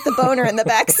dude with the boner in the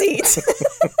back seat.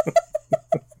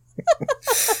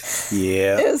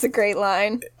 Yeah. It was a great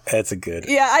line. That's a good.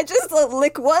 Yeah, I just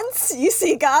lick once, you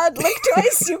see God. Lick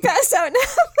twice, you pass out and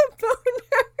have a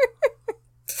boner.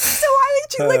 So why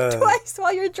would you lick twice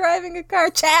while you're driving a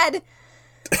car, Chad?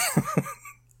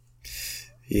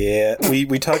 Yeah,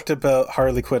 we talked about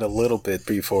Harley Quinn a little bit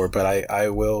before, but I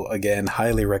will again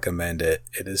highly recommend it.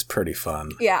 It is pretty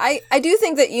fun. Yeah, I do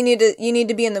think that you need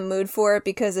to be in the mood for it,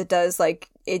 because it does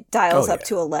it dials up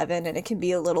to 11 and it can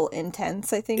be a little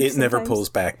intense, I think. It never pulls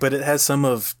back, but it has some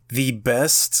of the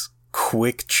best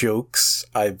quick jokes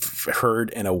I've heard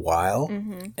in a while.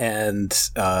 Mm-hmm. And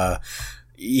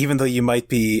even though you might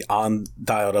be on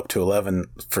dialed up to 11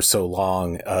 for so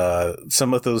long,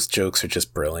 some of those jokes are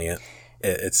just brilliant.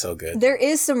 It's so good. There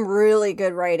is some really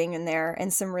good writing in there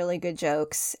and some really good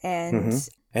jokes and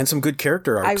some good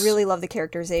character arcs. I really love the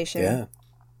characterization. Yeah.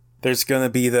 There's going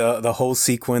to be the whole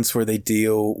sequence where they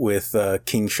deal with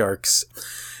King Shark's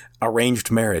arranged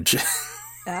marriage.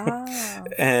 Oh.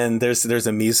 And there's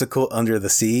a musical, Under the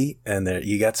Sea, and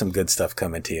you got some good stuff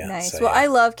coming to you. Nice. So, well, I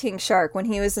love King Shark. When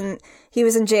he was in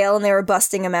jail and they were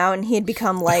busting him out, and he had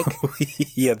become like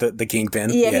the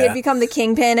kingpin. Yeah, he had become the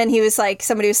kingpin, and he was like,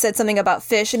 somebody said something about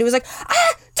fish, and he was like,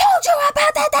 "I told you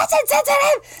about that. That's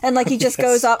insensitive." And like he just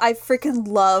goes off. I freaking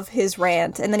love his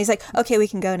rant. And then he's like, "Okay, we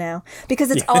can go now," because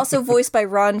it's also voiced by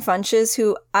Ron Funches,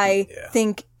 who I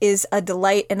think is a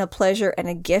delight and a pleasure and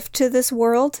a gift to this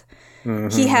world.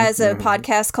 Mm-hmm, he has a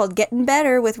podcast called Getting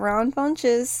Better with Ron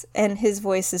Funches, and his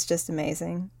voice is just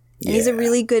amazing. And he's a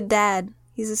really good dad.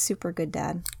 He's a super good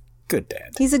dad. Good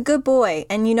dad. He's a good boy,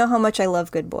 and you know how much I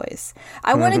love good boys.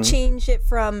 I want to change it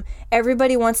from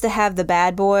everybody wants to have the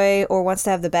bad boy or wants to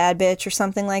have the bad bitch or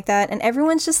something like that, and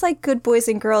everyone's just like good boys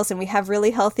and girls, and we have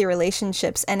really healthy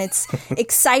relationships, and it's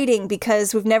exciting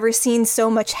because we've never seen so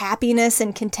much happiness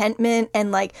and contentment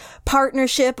and like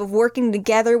partnership of working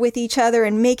together with each other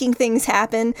and making things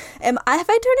happen. Have I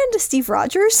turned into Steve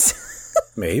Rogers?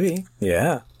 Maybe,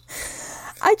 yeah.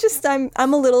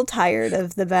 I'm a little tired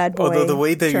of the bad boy. Although the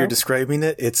way that you're describing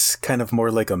it, it's kind of more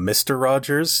like a Mr.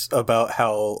 Rogers about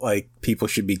how like people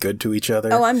should be good to each other.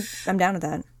 Oh, I'm down with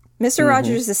that. Mr.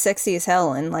 Rogers is sexy as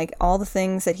hell, and like all the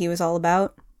things that he was all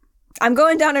about. I'm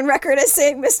going down on record as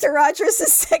saying Mr. Rogers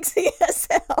is sexy as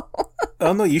hell.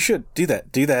 Oh no, you should do that.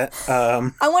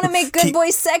 I want to make good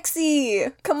boys sexy.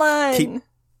 Come on.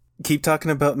 Keep talking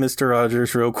about Mr.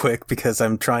 Rogers real quick, because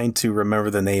I'm trying to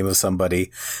remember the name of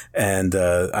somebody, and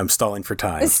I'm stalling for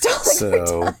time.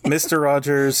 Mr.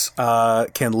 Rogers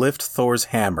can lift Thor's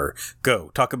hammer.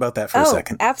 Go. Talk about that for a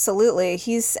second. Absolutely.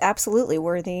 He's absolutely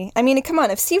worthy. I mean, come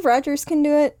on. If Steve Rogers can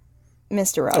do it,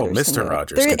 Mr. Rogers can do it.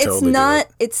 Rogers can totally do it.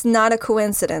 It's not a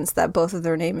coincidence that both of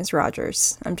their name is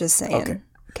Rogers. I'm just saying.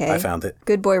 Okay. I found it.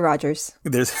 Good boy, Rogers.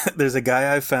 There's a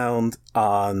guy I found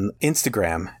on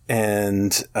Instagram,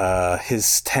 and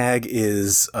his tag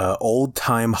is old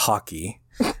time hockey.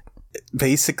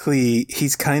 Basically,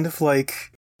 he's kind of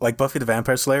like like Buffy the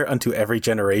Vampire Slayer, unto every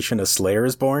generation a Slayer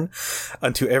is born,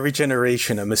 unto every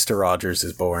generation a Mr. Rogers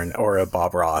is born, or a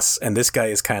Bob Ross. And this guy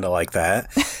is kind of like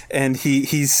that. And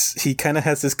he kind of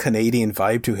has this Canadian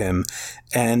vibe to him.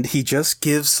 And he just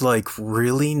gives like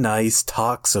really nice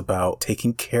talks about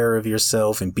taking care of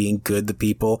yourself and being good to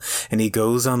people. And he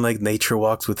goes on like nature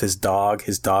walks with his dog.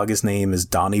 His name is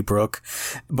Donnybrook.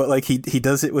 But like he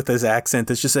does it with his accent.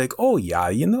 It's just like, oh yeah,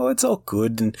 you know, it's all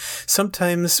good. And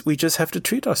sometimes we just have to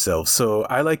treat ourselves. So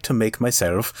I like to make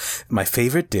myself my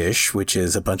favorite dish, which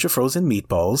is a bunch of frozen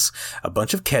meatballs, a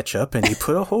bunch of ketchup, and you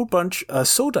put a whole bunch of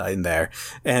soda in there.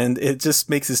 And it just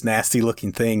makes this nasty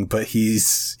looking thing. But he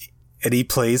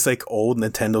plays like old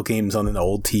Nintendo games on an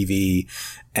old TV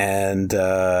and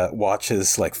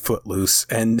watches like Footloose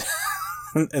and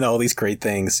and all these great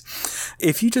things.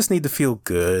 If you just need to feel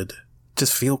good,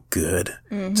 just feel good.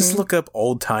 Mm-hmm. Just look up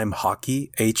Old Time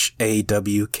Hockey,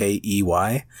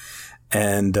 Hawkey,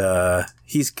 and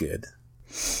he's good.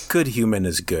 Good human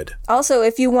is good. Also,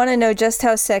 if you want to know just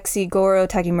how sexy Goro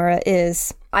Takemura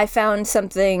is, I found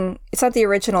something. It's not the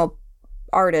original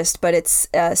artist, but it's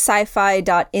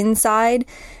sci-fi.inside.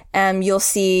 You'll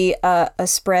see a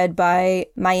spread by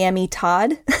Miami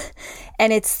Todd,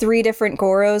 and it's 3 different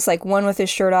Goros, like one with his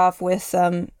shirt off with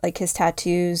like his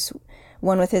tattoos,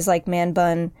 one with his like man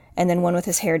bun, and then one with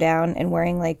his hair down and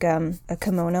wearing like a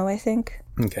kimono, I think.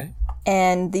 Okay.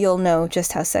 And you'll know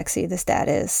just how sexy this dad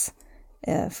is,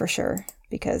 for sure,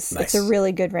 because nice. It's a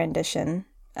really good rendition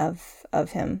of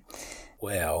him.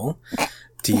 Well,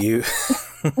 do you...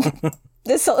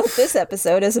 This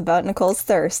episode is about Nicole's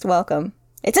thirst. Welcome.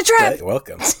 It's a trap!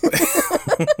 Welcome.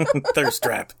 Thirst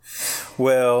trap.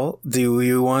 Well, do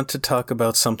you want to talk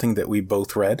about something that we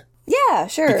both read? Yeah,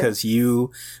 sure. Because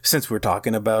since we're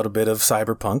talking about a bit of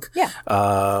cyberpunk,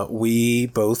 we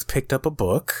both picked up a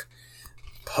book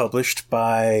published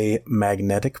by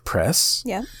Magnetic Press.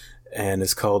 Yeah. And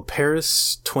it's called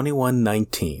Paris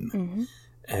 2119. Mm-hmm.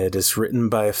 It is written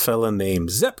by a fella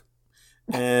named Zep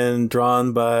and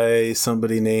drawn by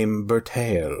somebody named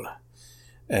Bertel.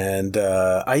 And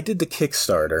I did the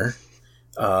Kickstarter.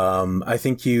 I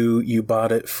think you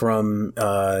bought it from...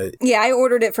 Yeah, I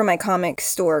ordered it from my comic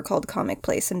store called Comic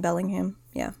Place in Bellingham.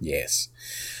 Yeah. Yes.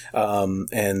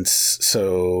 And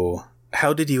so,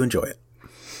 how did you enjoy it?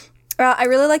 I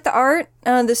really like the art.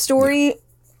 The story,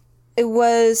 it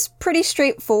was pretty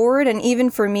straightforward. And even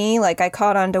for me, like, I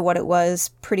caught on to what it was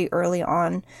pretty early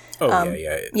on. Oh,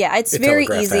 yeah. Yeah, it's very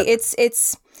easy.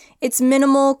 That. It's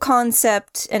minimal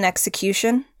concept and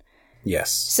execution.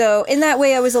 Yes. So in that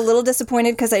way, I was a little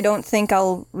disappointed because I don't think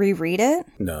I'll reread it.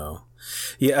 No.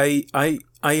 Yeah, I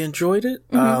enjoyed it.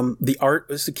 Mm-hmm. The art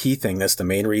was the key thing. That's the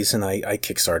main reason I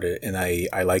kickstarted it. And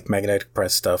I like Magnetic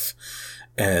Press stuff.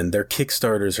 And their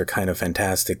Kickstarters are kind of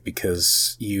fantastic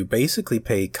because you basically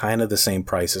pay kind of the same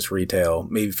price as retail,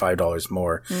 maybe $5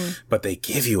 more, but they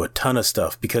give you a ton of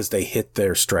stuff because they hit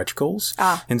their stretch goals.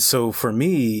 And so for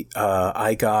me,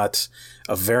 I got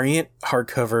a variant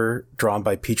hardcover drawn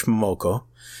by Peach Momoko.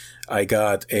 I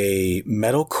got a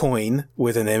metal coin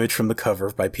with an image from the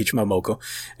cover by Peach Momoko.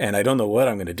 And I don't know what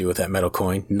I'm going to do with that metal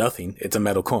coin. Nothing. It's a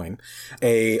metal coin.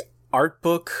 A art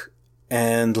book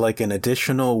and like an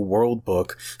additional world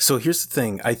book. So here's the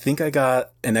thing. I think I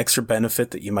got an extra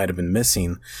benefit that you might have been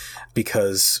missing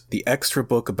because the extra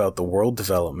book about the world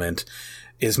development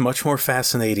is much more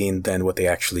fascinating than what they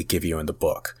actually give you in the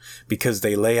book because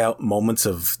they lay out moments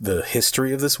of the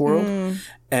history of this world.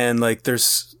 And like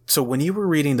so when you were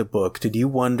reading the book, did you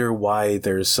wonder why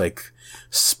there's like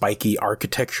spiky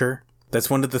architecture? That's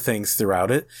one of the things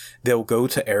throughout it. They'll go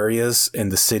to areas in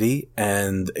the city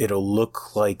and it'll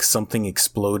look like something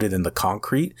exploded in the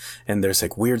concrete and there's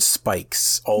like weird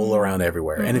spikes all around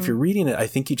everywhere. And if you're reading it, I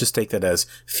think you just take that as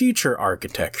future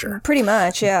architecture. Pretty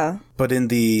much, yeah. But in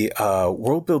the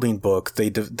world building book,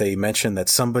 they mention that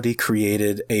somebody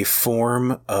created a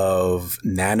form of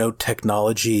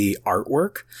nanotechnology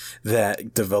artwork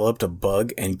that developed a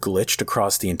bug and glitched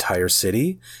across the entire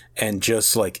city and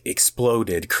just like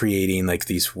exploded, creating like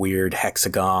these weird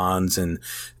hexagons and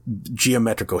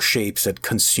geometrical shapes that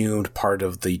consumed part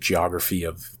of the geography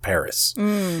of Paris.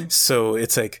 So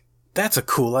it's like, that's a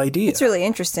cool idea. It's really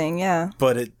interesting, yeah.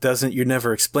 But you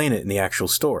never explain it in the actual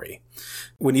story.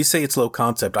 When you say it's low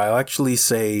concept, I'll actually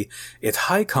say it's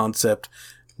high concept,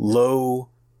 low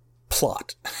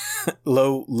plot,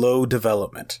 low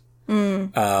development.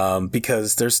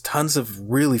 Because there's tons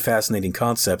of really fascinating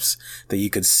concepts that you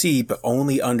could see, but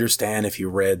only understand if you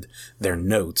read their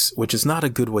notes, which is not a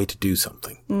good way to do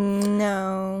something.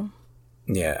 No.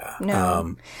 Yeah.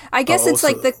 No. I guess it's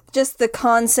like just the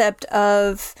concept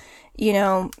of,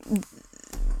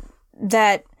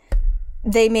 that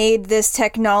they made this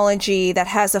technology that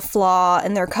has a flaw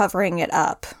and they're covering it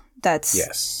up. That's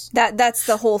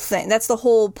the whole thing. That's the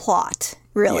whole plot,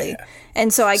 really. Yeah.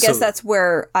 And so I guess that's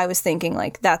where I was thinking,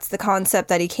 like, that's the concept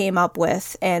that he came up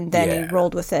with, and then he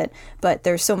rolled with it. But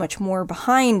there's so much more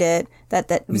behind it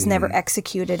that was never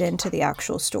executed into the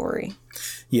actual story.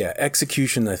 Yeah,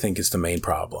 execution, I think, is the main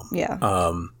problem.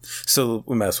 Yeah. So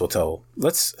we might as well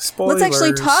spoilers. Let's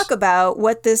actually talk about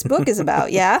what this book is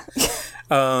about, yeah?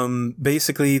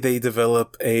 Basically, they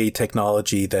develop a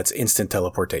technology that's instant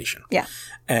teleportation. Yeah.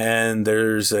 And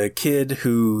there's a kid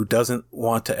who doesn't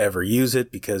want to ever use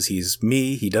it because he's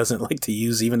me. He doesn't like to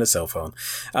use even a cell phone.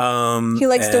 He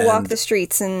likes to walk the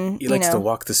streets and,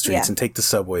 and take the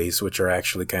subways, which are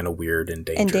actually kind of weird and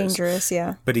dangerous.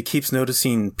 Yeah. But he keeps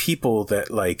noticing people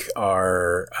that, like,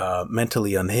 are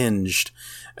mentally unhinged,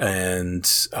 and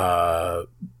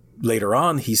later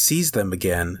on, he sees them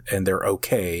again, and they're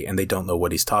okay, and they don't know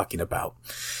what he's talking about.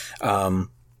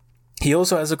 He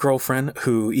also has a girlfriend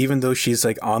who, even though she's,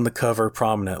 like, on the cover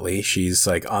prominently, she's,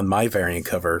 like, on my variant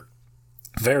cover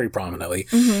very prominently,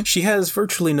 she has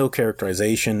virtually no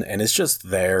characterization, and is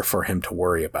just there for him to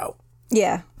worry about.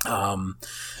 Yeah.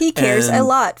 He cares a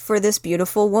lot for this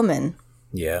beautiful woman.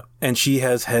 Yeah. And she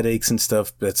has headaches and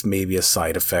stuff that's maybe a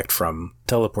side effect from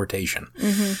teleportation.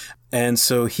 And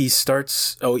so he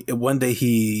starts, one day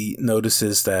he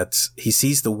notices that he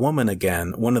sees the woman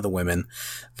again, one of the women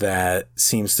that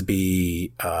seems to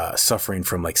be suffering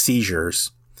from, like,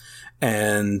 seizures.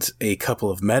 And a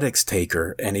couple of medics take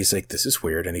her, and he's like, this is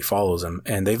weird. And he follows them,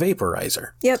 and they vaporize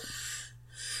her. Yep.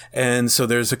 And so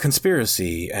there's a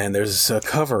conspiracy, and there's a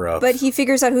cover-up. But he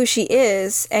figures out who she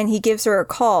is, and he gives her a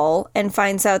call and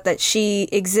finds out that she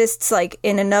exists, like,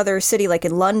 in another city, like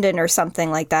in London or something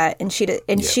like that. And she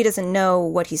doesn't know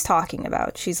what he's talking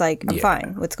about. She's like, I'm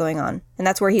fine. What's going on? And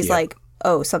that's where he's like,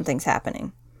 oh, something's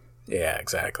happening. Yeah,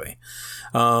 exactly.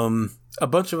 A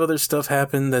bunch of other stuff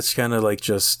happened that's kind of like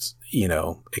just,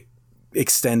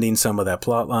 extending some of that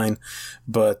plot line.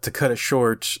 But to cut it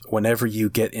short, whenever you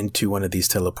get into one of these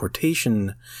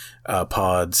teleportation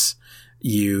pods,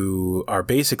 you are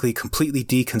basically completely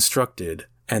deconstructed,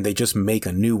 and they just make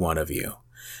a new one of you.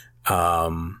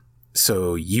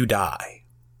 So you die,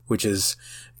 which is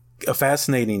a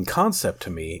fascinating concept to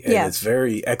me. And it's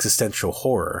very existential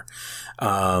horror.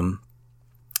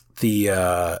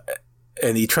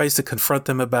 And he tries to confront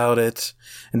them about it.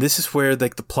 And this is where,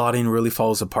 like, the plotting really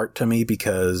falls apart to me,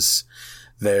 because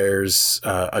there's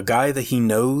a guy that he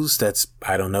knows that's,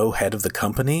 I don't know, head of the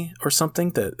company or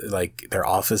something, that, like, their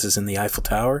office is in the Eiffel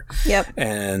Tower. Yep.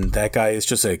 And that guy is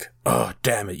just like, oh,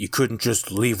 damn it, you couldn't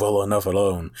just leave well enough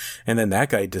alone. And then that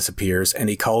guy disappears, and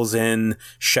he calls in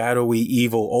shadowy,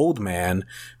 evil old man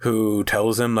who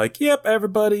tells him, like, yep,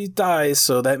 everybody dies,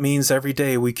 so that means every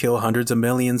day we kill hundreds of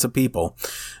millions of people.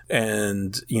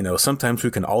 And, sometimes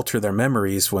we can alter their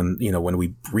memories when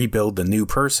we rebuild the new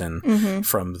person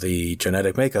from the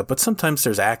genetic makeup, but sometimes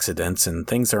there's accidents and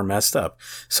things are messed up.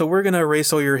 So we're going to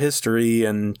erase all your history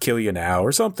and kill you now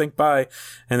or something. Bye.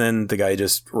 And then the guy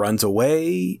just runs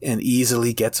away and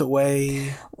easily gets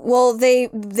away. Well, they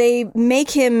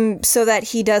make him so that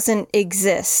he doesn't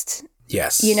exist.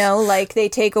 Yes. Like, they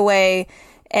take away,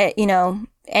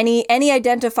 any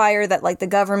identifier that, like, the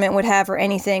government would have or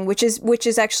anything, which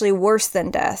is actually worse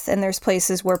than death. And there's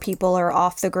places where people are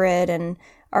off the grid and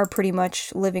are pretty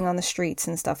much living on the streets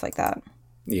and stuff like that.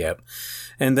 Yep.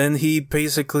 And then he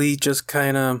basically just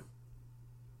kind of,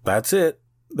 that's it.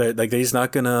 Like, he's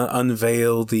not going to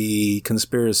unveil the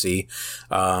conspiracy.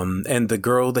 And the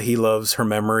girl that he loves, her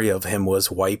memory of him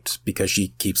was wiped because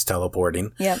she keeps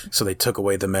teleporting. Yep. So they took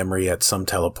away the memory at some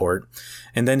teleport.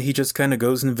 And then he just kind of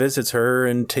goes and visits her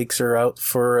and takes her out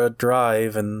for a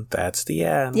drive, and that's the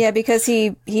end. Yeah, because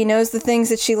he knows the things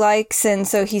that she likes, and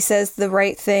so he says the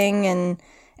right thing,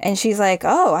 and she's like,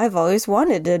 oh, I've always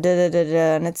wanted to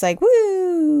da-da-da-da, and it's like,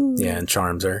 woo! Yeah, and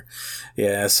charms her.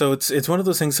 Yeah, so it's one of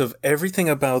those things of everything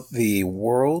about the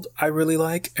world I really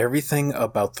like, everything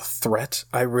about the threat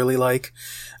I really like.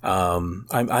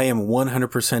 I am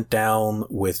 100% down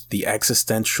with the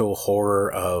existential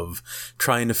horror of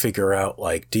trying to figure out,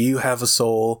 like, do you have a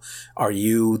soul? Are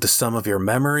you the sum of your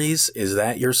memories? Is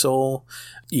that your soul?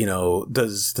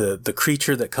 Does the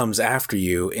creature that comes after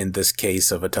you, in this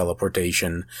case of a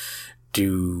teleportation,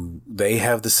 do they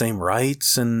have the same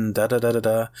rights and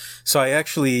da-da-da-da-da? So I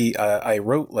actually, I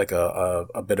wrote like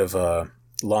a bit of a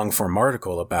long form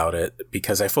article about it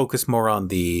because I focus more on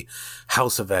the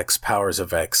House of X, Powers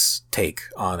of X take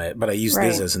on it, but I use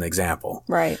this as an example.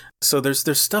 Right. So there's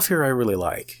stuff here I really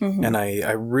like, and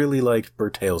I really liked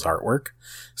Bertale's artwork,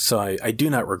 so I do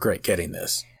not regret getting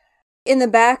this. In the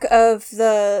back of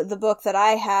the book that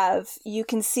I have, you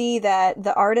can see that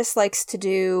the artist likes to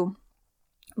do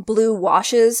blue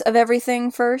washes of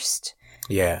everything first.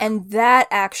 Yeah. And that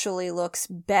actually looks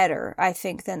better, I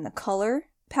think, than the color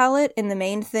palette in the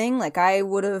main thing. Like, I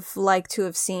would have liked to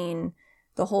have seen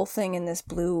the whole thing in this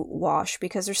blue wash,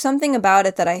 because there's something about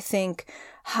it that I think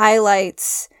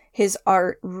highlights his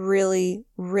art really,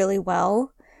 really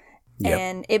well. Yep.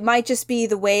 And it might just be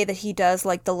the way that he does,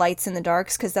 like, the lights and the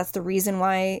darks, because that's the reason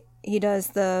why he does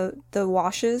the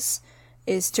washes,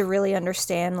 is to really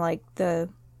understand, like, the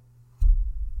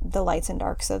lights and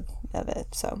darks of it.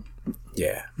 So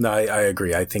yeah, no, I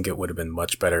agree. I think it would have been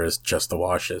much better as just the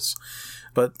washes.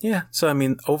 But yeah, so I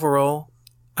mean, overall,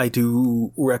 I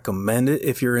do recommend it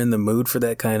if you're in the mood for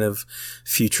that kind of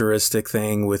futuristic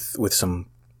thing with some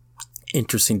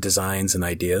interesting designs and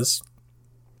ideas.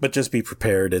 But just be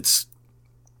prepared. It's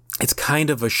kind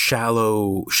of a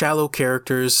shallow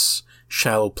characters,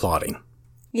 shallow plotting.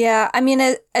 Yeah, I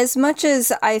mean, as much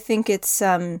as I think it's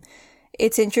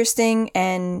interesting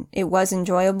and it was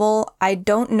enjoyable, I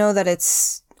don't know that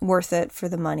it's worth it for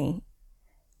the money.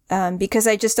 Because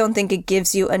I just don't think it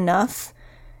gives you enough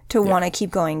to want to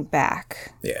keep going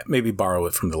back. Yeah, maybe borrow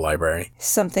it from the library.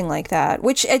 Something like that.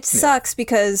 Which it sucks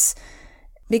because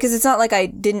it's not like I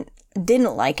didn't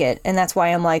like it, and that's why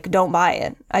I'm like, don't buy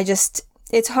it.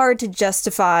 It's hard to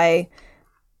justify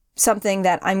something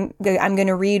that I'm going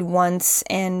to read once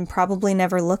and probably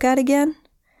never look at again.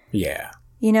 Yeah.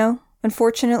 You know,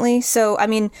 unfortunately. So, I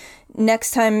mean,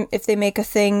 next time if they make a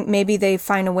thing, maybe they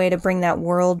find a way to bring that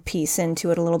world piece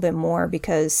into it a little bit more,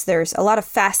 because there's a lot of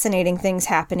fascinating things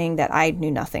happening that I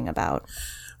knew nothing about.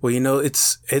 Well, you know,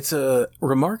 it's a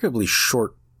remarkably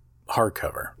short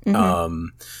hardcover. Mm-hmm.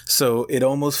 So it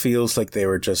almost feels like they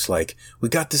were just like, we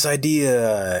got this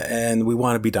idea and we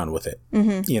want to be done with it.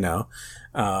 Mm-hmm. You know,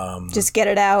 just get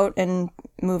it out and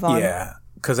move on. Yeah.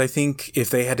 Because I think if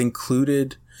they had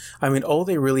included, I mean, all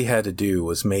they really had to do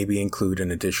was maybe include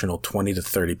an additional 20 to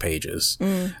 30 pages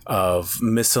of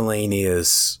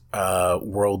miscellaneous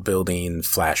world building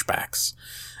flashbacks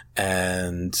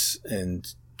and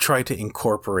try to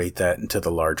incorporate that into the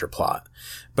larger plot.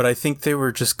 But I think they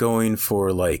were just going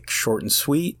for like short and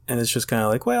sweet, and it's just kind of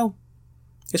like, well,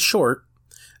 it's short.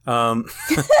 Don't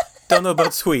know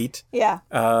about sweet. Yeah.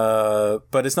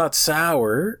 But it's not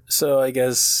sour, so I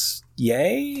guess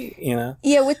yay, you know.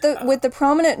 Yeah, with the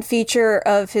prominent feature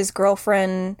of his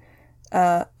girlfriend,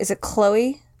 is it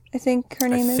Chloe? I think her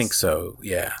name is. I think so.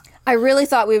 Yeah. I really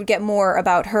thought we would get more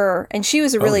about her, and she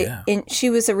was a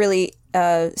really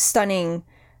stunning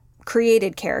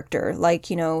created character.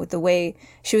 Like, you know, the way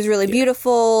she was really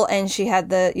beautiful, and she had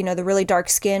the, you know, the really dark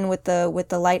skin with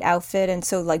the light outfit, and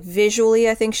so like visually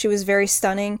I think she was very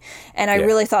stunning, and I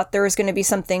really thought there was going to be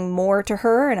something more to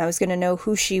her, and I was going to know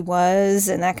who she was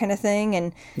and that kind of thing,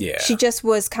 and she just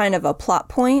was kind of a plot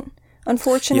point,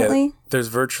 unfortunately. Yeah, there's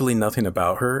virtually nothing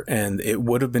about her, and it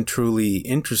would have been truly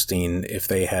interesting if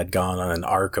they had gone on an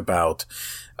arc about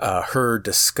her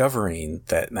discovering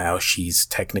that now she's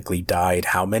technically died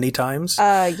how many times?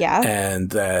 Yeah. And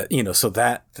that, you know, so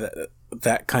that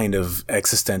kind of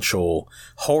existential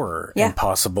horror and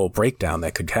possible breakdown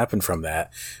that could happen from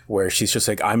that, where she's just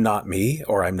like, I'm not me,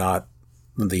 or I'm not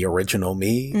the original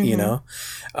me, you know?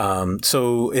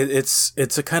 So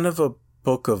it's a kind of a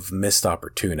book of missed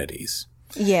opportunities.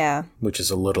 Yeah. Which is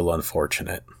a little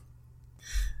unfortunate.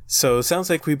 So it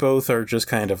sounds like we both are just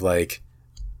kind of like,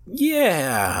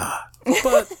 yeah,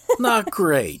 but not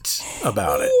great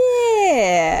about it.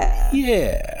 Yeah.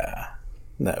 Yeah.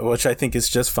 No, which I think is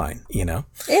just fine, you know?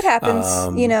 It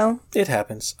happens, you know? It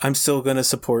happens. I'm still going to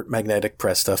support Magnetic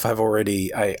Press stuff. I've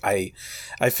already, I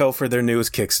fell for their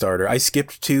newest Kickstarter. I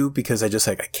skipped 2 because I just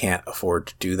like, I can't afford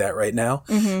to do that right now.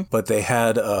 Mm-hmm. But they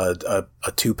had a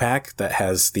 2-pack that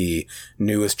has the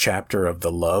newest chapter of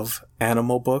the Love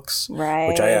Animal books, right?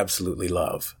 Which I absolutely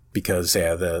love. Because,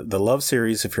 the Love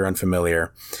series, if you're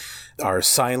unfamiliar, are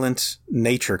silent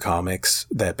nature comics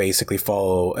that basically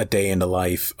follow a day in the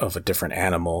life of a different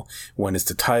animal. One is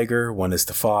the tiger, one is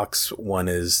the fox, one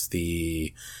is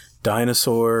the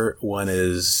dinosaur, one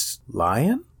is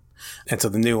lion. And so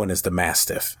the new one is the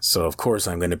mastiff. So, of course,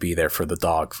 I'm going to be there for the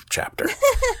dog chapter.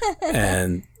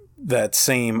 And that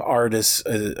same artist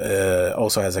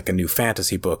also has like a new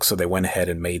fantasy book. So they went ahead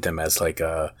and made them as like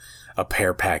a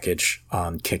pair package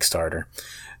on Kickstarter,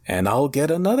 and I'll get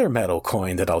another metal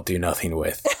coin that I'll do nothing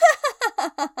with.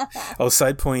 Oh,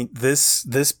 side point, this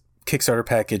Kickstarter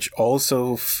package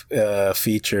also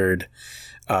featured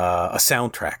a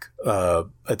soundtrack,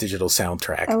 a digital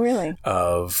soundtrack. Oh, really?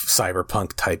 Of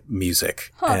cyberpunk type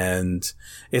music. And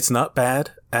it's not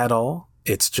bad at all.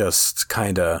 It's just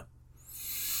kind of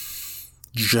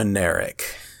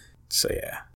generic. So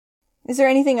yeah. Is there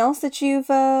anything else that you've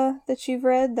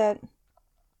read that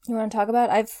you want to talk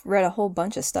about? I've read a whole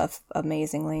bunch of stuff,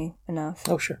 amazingly enough.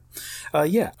 Oh, sure.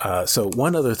 So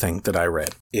one other thing that I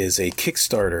read is a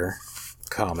Kickstarter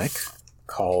comic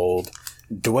called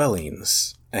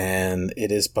Dwellings, and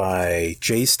it is by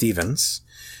Jay Stevens.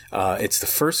 It's the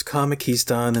first comic he's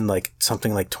done in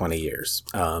something like 20 years.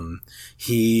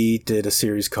 He did a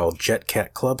series called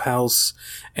Jetcat Clubhouse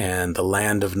and The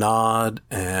Land of Nod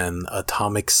and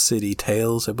Atomic City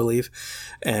Tales, I believe.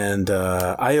 And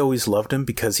I always loved him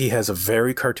because he has a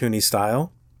very cartoony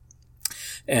style.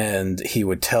 And he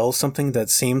would tell something that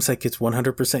seems like it's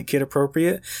 100% kid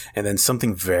appropriate, and then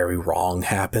something very wrong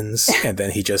happens, and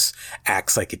then he just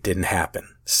acts like it didn't happen.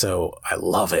 So I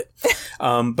love it.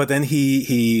 But then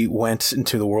he went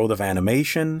into the world of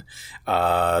animation.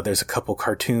 There's a couple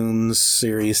cartoons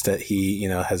series that he,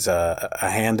 has a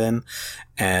hand in.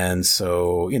 And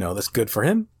so, that's good for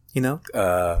him, get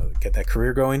that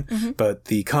career going. Mm-hmm. But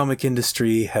the comic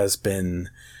industry has been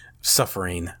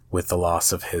suffering with the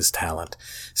loss of his talent.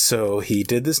 So he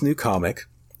did this new comic,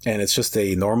 and it's just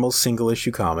a normal single issue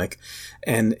comic,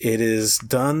 and it is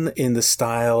done in the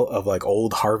style of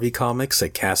old Harvey comics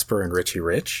like Casper and Richie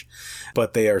Rich,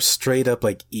 but they are straight up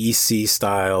EC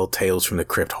style Tales from the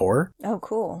Crypt horror. Oh,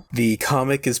 cool. The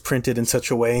comic is printed in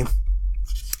such a way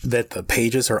that the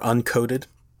pages are uncoated,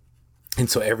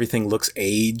 and so everything looks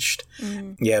aged.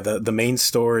 Mm. Yeah, the main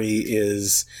story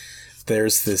is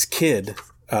there's this kid.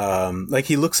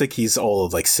 He looks like he's all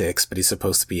of 6, but he's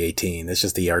supposed to be 18. It's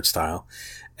just the art style.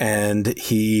 And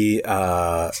he,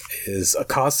 is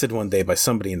accosted one day by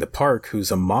somebody in the park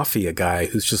who's a mafia guy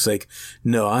who's just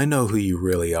no, I know who you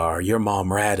really are. Your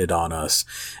mom ratted on us.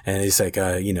 And he's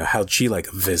how'd she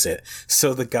visit?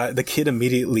 So the kid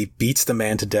immediately beats the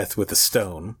man to death with a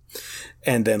stone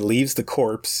and then leaves the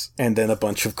corpse, and then a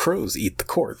bunch of crows eat the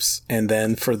corpse. And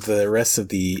then for the rest of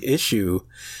the issue,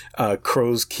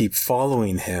 crows keep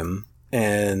following him,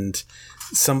 and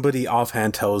somebody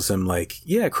offhand tells him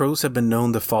crows have been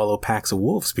known to follow packs of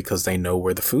wolves because they know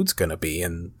where the food's gonna be,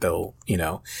 and they'll,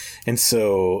 and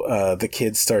so the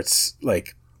kid starts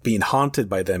being haunted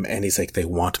by them, and he's they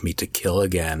want me to kill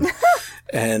again.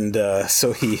 And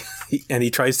so he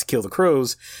tries to kill the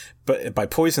crows, but by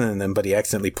poisoning them, but he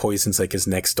accidentally poisons his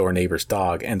next door neighbor's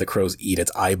dog, and the crows eat its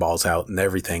eyeballs out and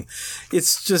everything.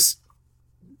 It's just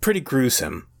pretty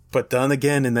gruesome, but done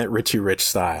again in that Richie Rich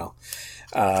style.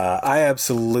 I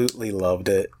absolutely loved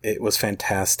it. It was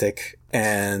fantastic.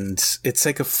 And it's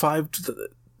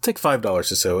 $5 or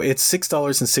so. It's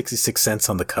 $6.66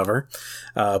 on the cover.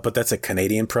 But that's a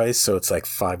Canadian price. So it's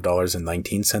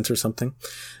 $5.19 or something.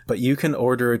 But you can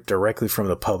order it directly from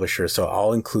the publisher. So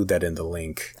I'll include that in the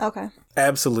link. Okay.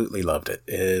 Absolutely loved it.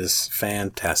 It is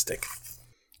fantastic.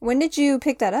 When did you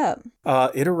pick that up?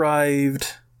 It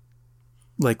arrived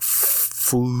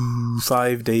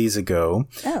 5 days ago.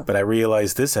 Oh. But I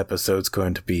realized this episode's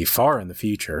going to be far in the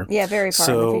future. Yeah, very far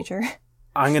in the future.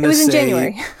 I'm going to say... It was in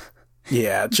January.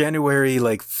 Yeah, January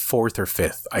 4th or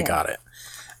 5th. I got it.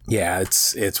 Yeah,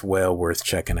 it's well worth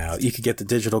checking out. You could get the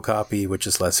digital copy, which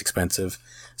is less expensive.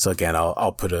 So again,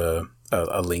 I'll put a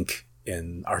link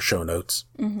in our show notes.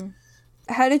 Mm-hmm.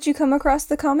 How did you come across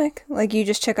the comic? You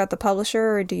just check out the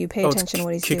publisher, or do you pay attention to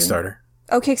what he's Kickstarter. doing?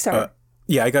 Oh, Kickstarter.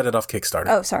 Yeah, I got it off Kickstarter.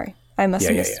 Oh, sorry. I must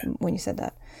have missed when you said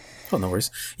that. Oh, no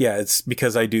worries. Yeah, it's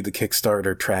because I do the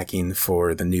Kickstarter tracking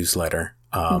for the newsletter.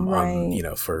 Right.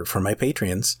 For my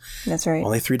Patreons. That's right.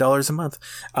 Only $3 a month.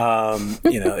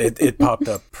 It popped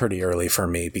up pretty early for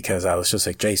me because I was just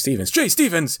Jay Stevens. Give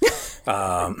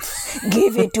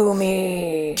it to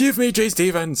me. Give me Jay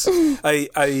Stevens.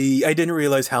 I didn't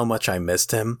realize how much I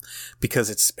missed him because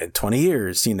it's been 20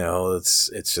 years,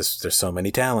 it's just, there's so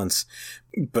many talents.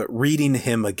 But reading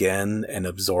him again and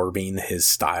absorbing his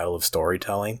style of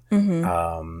storytelling,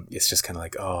 mm-hmm. It's just kind of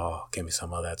oh, give me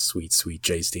some of that sweet, sweet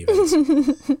Jay Stevens.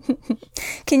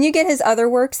 Can you get his other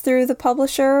works through the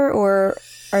publisher, or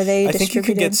are they distributed? I think you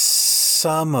could get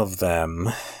some of them.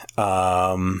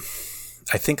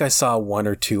 I think I saw one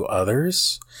or two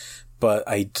others, but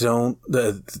I don't.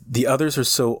 The others are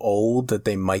so old that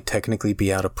they might technically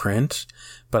be out of print.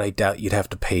 But I doubt you'd have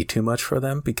to pay too much for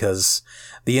them because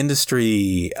the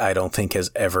industry, I don't think,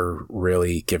 has ever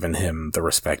really given him the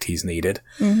respect he's needed,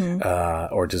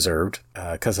 mm-hmm. Or deserved.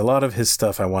 Because a lot of his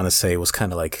stuff, I want to say, was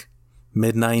kind of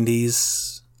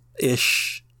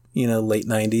mid-90s-ish, late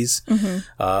 90s. Mm-hmm.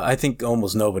 I think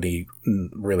almost nobody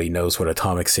really knows what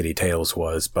Atomic City Tales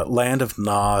was, but Land of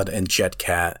Nod and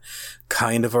Jetcat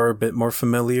kind of are a bit more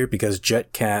familiar because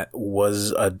Jetcat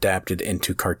was adapted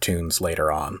into cartoons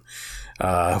later on.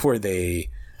 Where they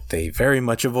they very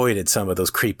much avoided some of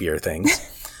those creepier things.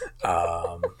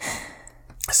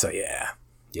 So yeah.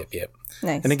 Yep.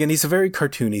 Nice. And again, he's a very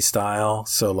cartoony style,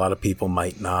 so a lot of people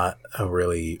might not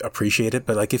really appreciate it.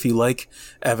 But like, if you like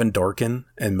Evan Dorkin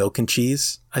and Milk and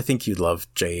Cheese, I think you'd love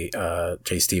Jay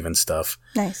Stevens stuff.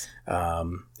 Nice.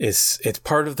 It's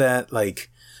part of that, like,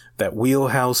 that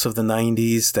wheelhouse of the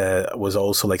 90s that was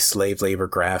also like slave labor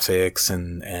graphics,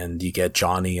 and you get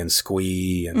Johnny and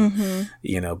Squee, and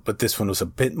but this one was a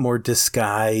bit more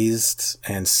disguised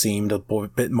and seemed a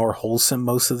bit more wholesome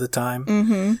most of the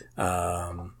time.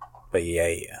 But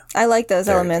yeah. I like those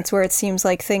elements where it seems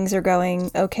like things are going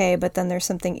okay, but then there's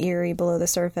something eerie below the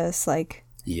surface. Like,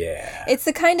 yeah, it's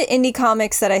the kind of indie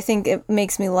comics that I think it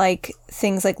makes me like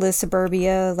things like Liz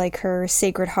Suburbia, like her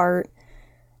Sacred Heart.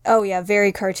 Oh yeah,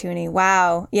 very cartoony.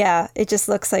 Wow. Yeah, it just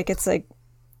looks like it's like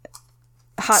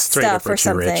hot straight stuff or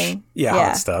something. Rich. Yeah,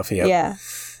 hot stuff. Yep. Yeah.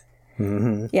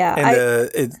 Yeah. And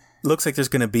it looks like there's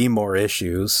going to be more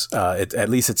issues. At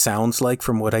least it sounds like,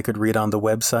 from what I could read on the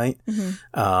website.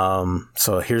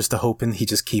 So here's the hoping he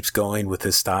just keeps going with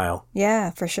his style. Yeah,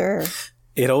 for sure.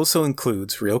 It also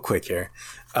includes, real quick here,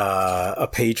 a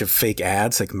page of fake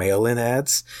ads, like mail-in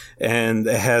ads, and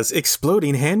it has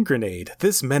exploding hand grenade.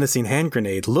 This menacing hand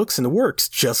grenade looks and works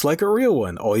just like a real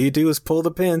one. All you do is pull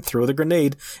the pin, throw the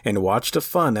grenade, and watch the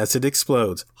fun as it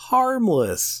explodes.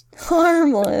 Harmless.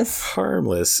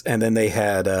 And then they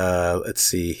had, let's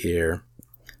see here,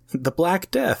 the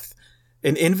Black Death,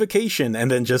 an invocation,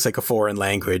 and then just like a foreign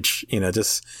language,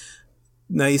 just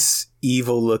nice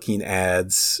evil looking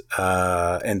ads.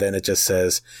 And then it just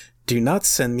says, "Do not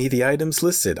send me the items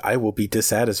listed. I will be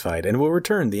dissatisfied and will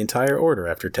return the entire order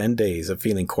after 10 days of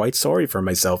feeling quite sorry for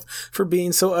myself for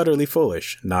being so utterly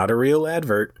foolish. Not a real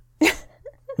advert."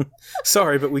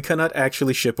 "Sorry, but we cannot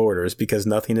actually ship orders because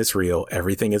nothing is real.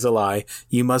 Everything is a lie.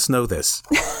 You must know this."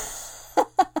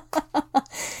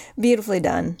 Beautifully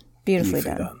done. Beautifully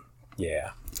done. Yeah.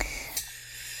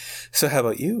 So how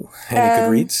about you? Any good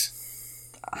reads?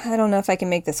 I don't know if I can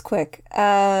make this quick.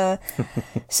 So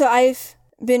I've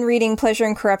been reading Pleasure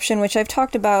and Corruption, which I've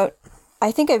talked about.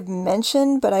 I think I've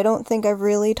mentioned, but I don't think I've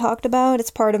really talked about. It's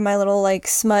part of my little like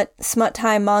smut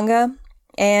time manga.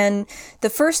 And the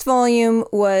first volume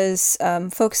was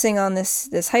focusing on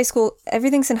this high school.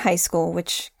 Everything's in high school,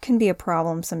 which can be a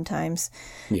problem sometimes.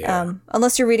 Yeah.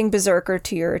 Unless you're reading Berserker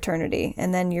to your eternity,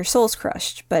 and then your soul's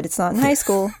crushed. But it's not in high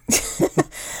school.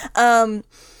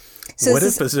 So what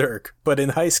is Berserk, but in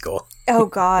high school? Oh,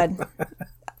 God.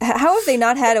 How have they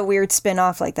not had a weird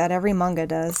spin-off like that? Every manga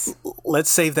does. Let's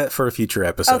save that for a future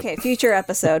episode. Okay, future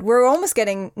episode. We're almost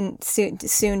getting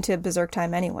soon to Berserk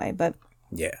time anyway, but...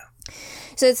 Yeah.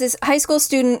 So it's this high school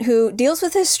student who deals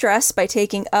with his stress by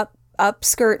taking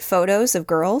upskirt photos of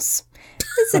girls.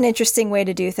 It's an interesting way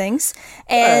to do things.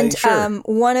 And sure.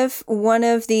 one of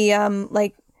the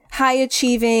like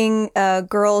high-achieving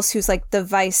girls who's like the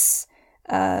vice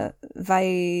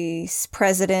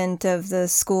president of the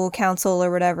school council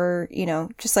or whatever,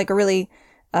 just like a really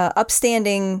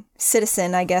upstanding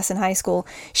citizen, I guess, in high school.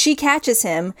 She catches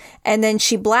him, and then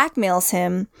she blackmails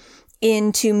him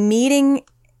into meeting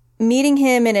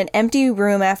him in an empty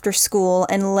room after school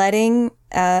and letting,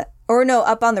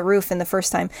 up on the roof in the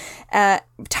first time,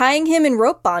 tying him in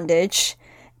rope bondage.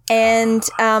 And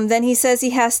then he says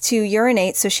he has to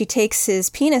urinate, so she takes his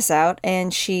penis out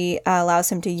and she allows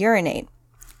him to urinate.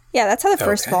 Yeah, that's how the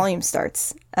first volume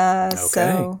starts.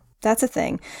 So that's a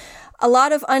thing. A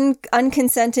lot of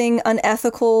unconsenting,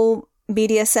 unethical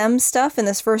BDSM stuff in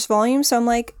this first volume. So I'm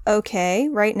like, okay,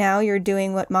 right now you're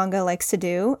doing what manga likes to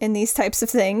do in these types of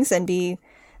things and be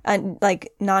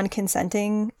like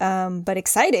non-consenting, but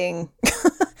exciting.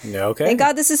 Okay. Thank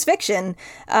God this is fiction.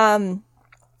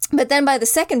 But then by the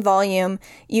second volume,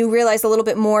 you realize a little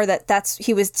bit more that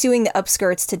he was doing the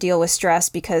upskirts to deal with stress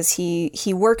because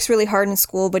he works really hard in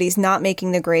school, but he's not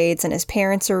making the grades, and his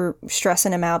parents are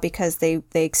stressing him out because they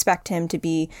expect him to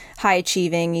be high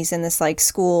achieving. He's in this like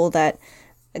school that,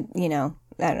 I don't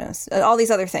know, all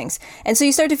these other things. And so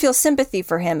you start to feel sympathy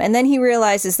for him. And then he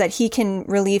realizes that he can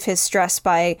relieve his stress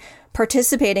by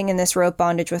participating in this rope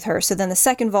bondage with her. So then the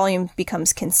second volume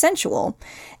becomes consensual,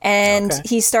 and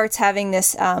he starts having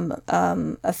this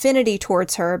affinity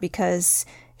towards her because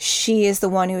she is the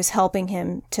one who is helping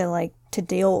him to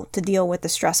deal with the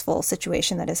stressful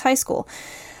situation that is high school.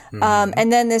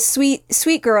 And then this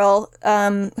sweet girl,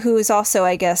 who is also,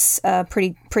 I guess, a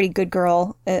pretty good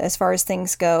girl as far as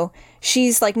things go.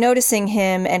 She's like noticing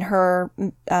him and her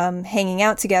hanging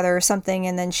out together or something,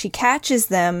 and then she catches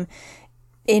them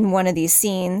in one of these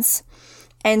scenes.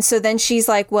 And so then she's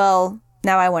like, well,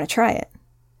 now I want to try it.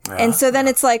 And so then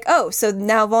it's like, oh, so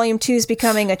now volume 2 is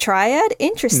becoming a triad?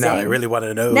 Interesting. Now I really want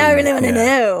to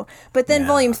know. But then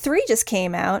volume 3 just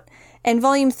came out, and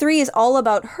volume 3 is all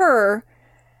about her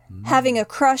having a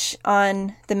crush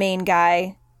on the main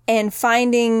guy and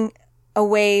finding a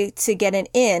way to get an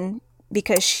in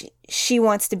because she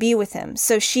wants to be with him.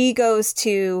 So she goes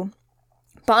to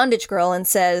Bondage Girl and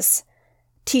says,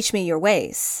 teach me your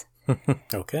ways.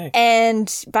 Okay.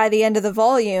 And by the end of the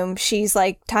volume, she's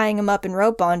like tying him up in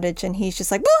rope bondage, and he's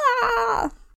just like, "Blah!"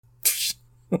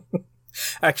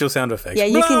 Actual sound effects. Yeah,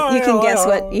 you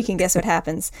can guess what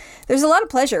happens. There's a lot of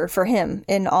pleasure for him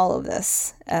in all of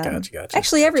this. Gotcha.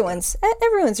 Actually, everyone's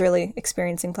really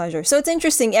experiencing pleasure. So it's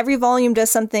interesting. Every volume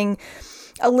does something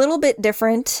a little bit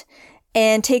different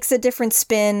and takes a different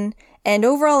spin. And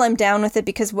overall, I'm down with it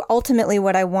because ultimately,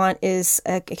 what I want is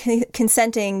a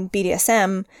consenting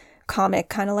BDSM comic,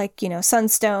 kind of like,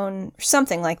 Sunstone or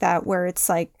something like that, where it's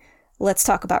like, let's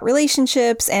talk about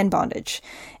relationships and bondage.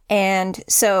 And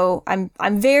so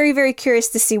I'm very, very curious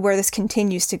to see where this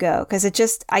continues to go, because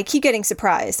I keep getting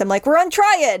surprised. I'm like, we're on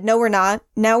Triad. No, we're not.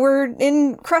 Now we're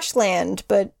in Crush Land,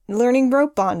 but learning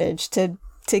rope bondage to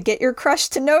get your crush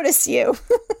to notice you.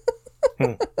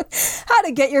 How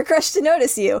to get your crush to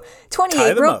notice you.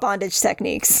 28 rope bondage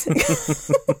techniques.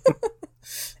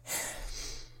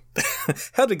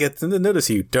 How to get them to notice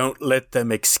you. Don't let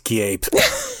them escape.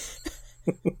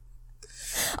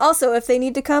 Also, if they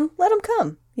need to come, let them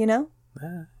come,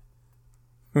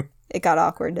 It got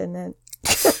awkward, didn't it?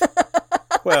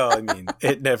 Well, I mean,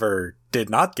 it never did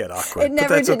not get awkward. It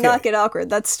never did not get awkward.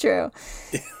 That's true.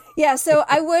 Yeah, so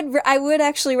I would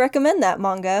actually recommend that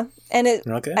manga. And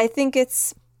I think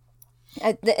it's...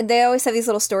 they always have these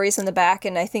little stories in the back,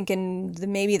 and I think in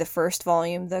maybe the first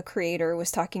volume, the creator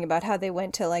was talking about how they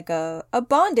went to like a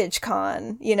bondage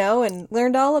con, and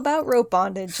learned all about rope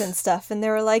bondage and stuff, and they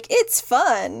were like, it's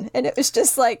fun, and it was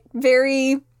just like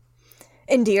very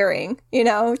endearing,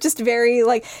 just very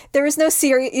like, there was no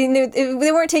serious,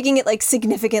 they weren't taking it like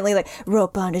significantly, like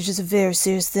rope bondage is a very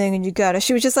serious thing and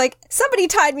she was just like, somebody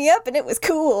tied me up and it was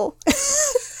cool.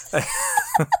 I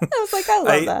was like, I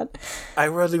love that. I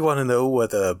really want to know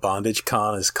what a bondage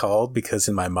con is called, because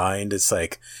in my mind it's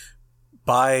like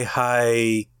Bai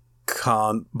Hai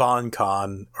Con Bon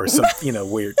Con or some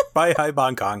weird Bai Hai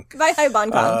Bon Con. Bai Hai Bon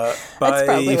Con. That's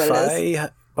probably what it is.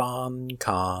 Bai Bon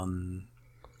Con.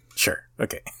 Sure.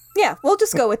 Okay. Yeah, we'll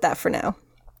just go with that for now.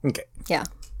 Okay. Yeah.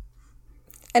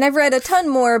 And I've read a ton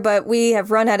more, but we have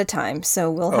run out of time,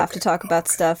 so we'll have to talk about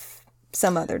stuff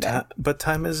some other day. But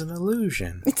time is an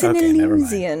illusion. It's an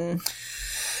illusion.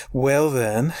 Well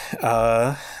then,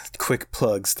 quick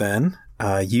plugs then.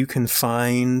 You can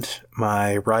find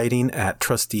my writing at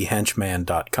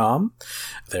trustyhenchman.com.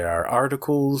 There are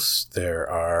articles, there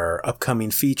are upcoming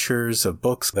features of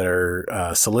books that are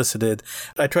solicited.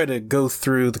 I try to go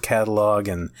through the catalog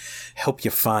and help you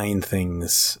find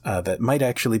things that might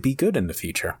actually be good in the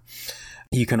future.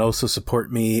 You can also support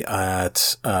me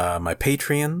at my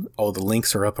Patreon. All the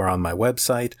links are up or on my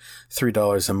website.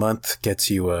 $3 a month gets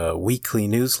you a weekly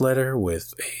newsletter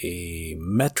with a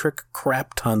metric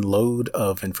crap ton load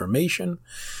of information.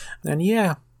 And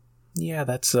yeah,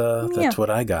 that's what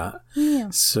I got. Yeah.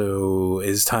 So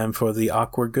is time for the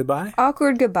awkward goodbye?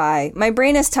 Awkward goodbye. My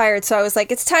brain is tired, so I was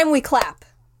like, it's time we clap,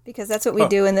 because that's what we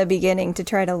do in the beginning to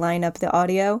try to line up the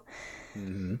audio.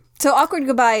 Mm-hmm. So awkward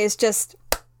goodbye is just...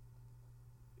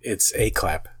 It's a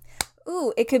clap.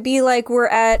 Ooh, it could be like we're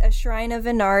at a shrine of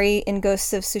Inari in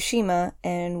Ghosts of Tsushima,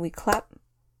 and we clap,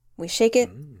 we shake it,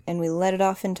 and we let it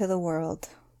off into the world.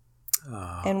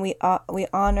 Oh. And we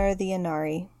honor the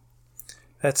Inari.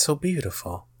 That's so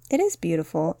beautiful. It is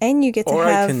beautiful. And you get to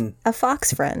have a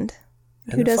fox friend.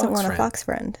 Who doesn't want a fox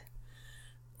friend?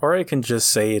 Or I can just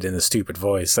say it in a stupid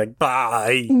voice, like,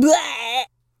 bye.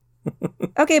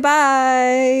 Okay,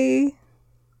 bye.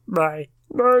 Bye.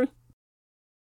 Bye.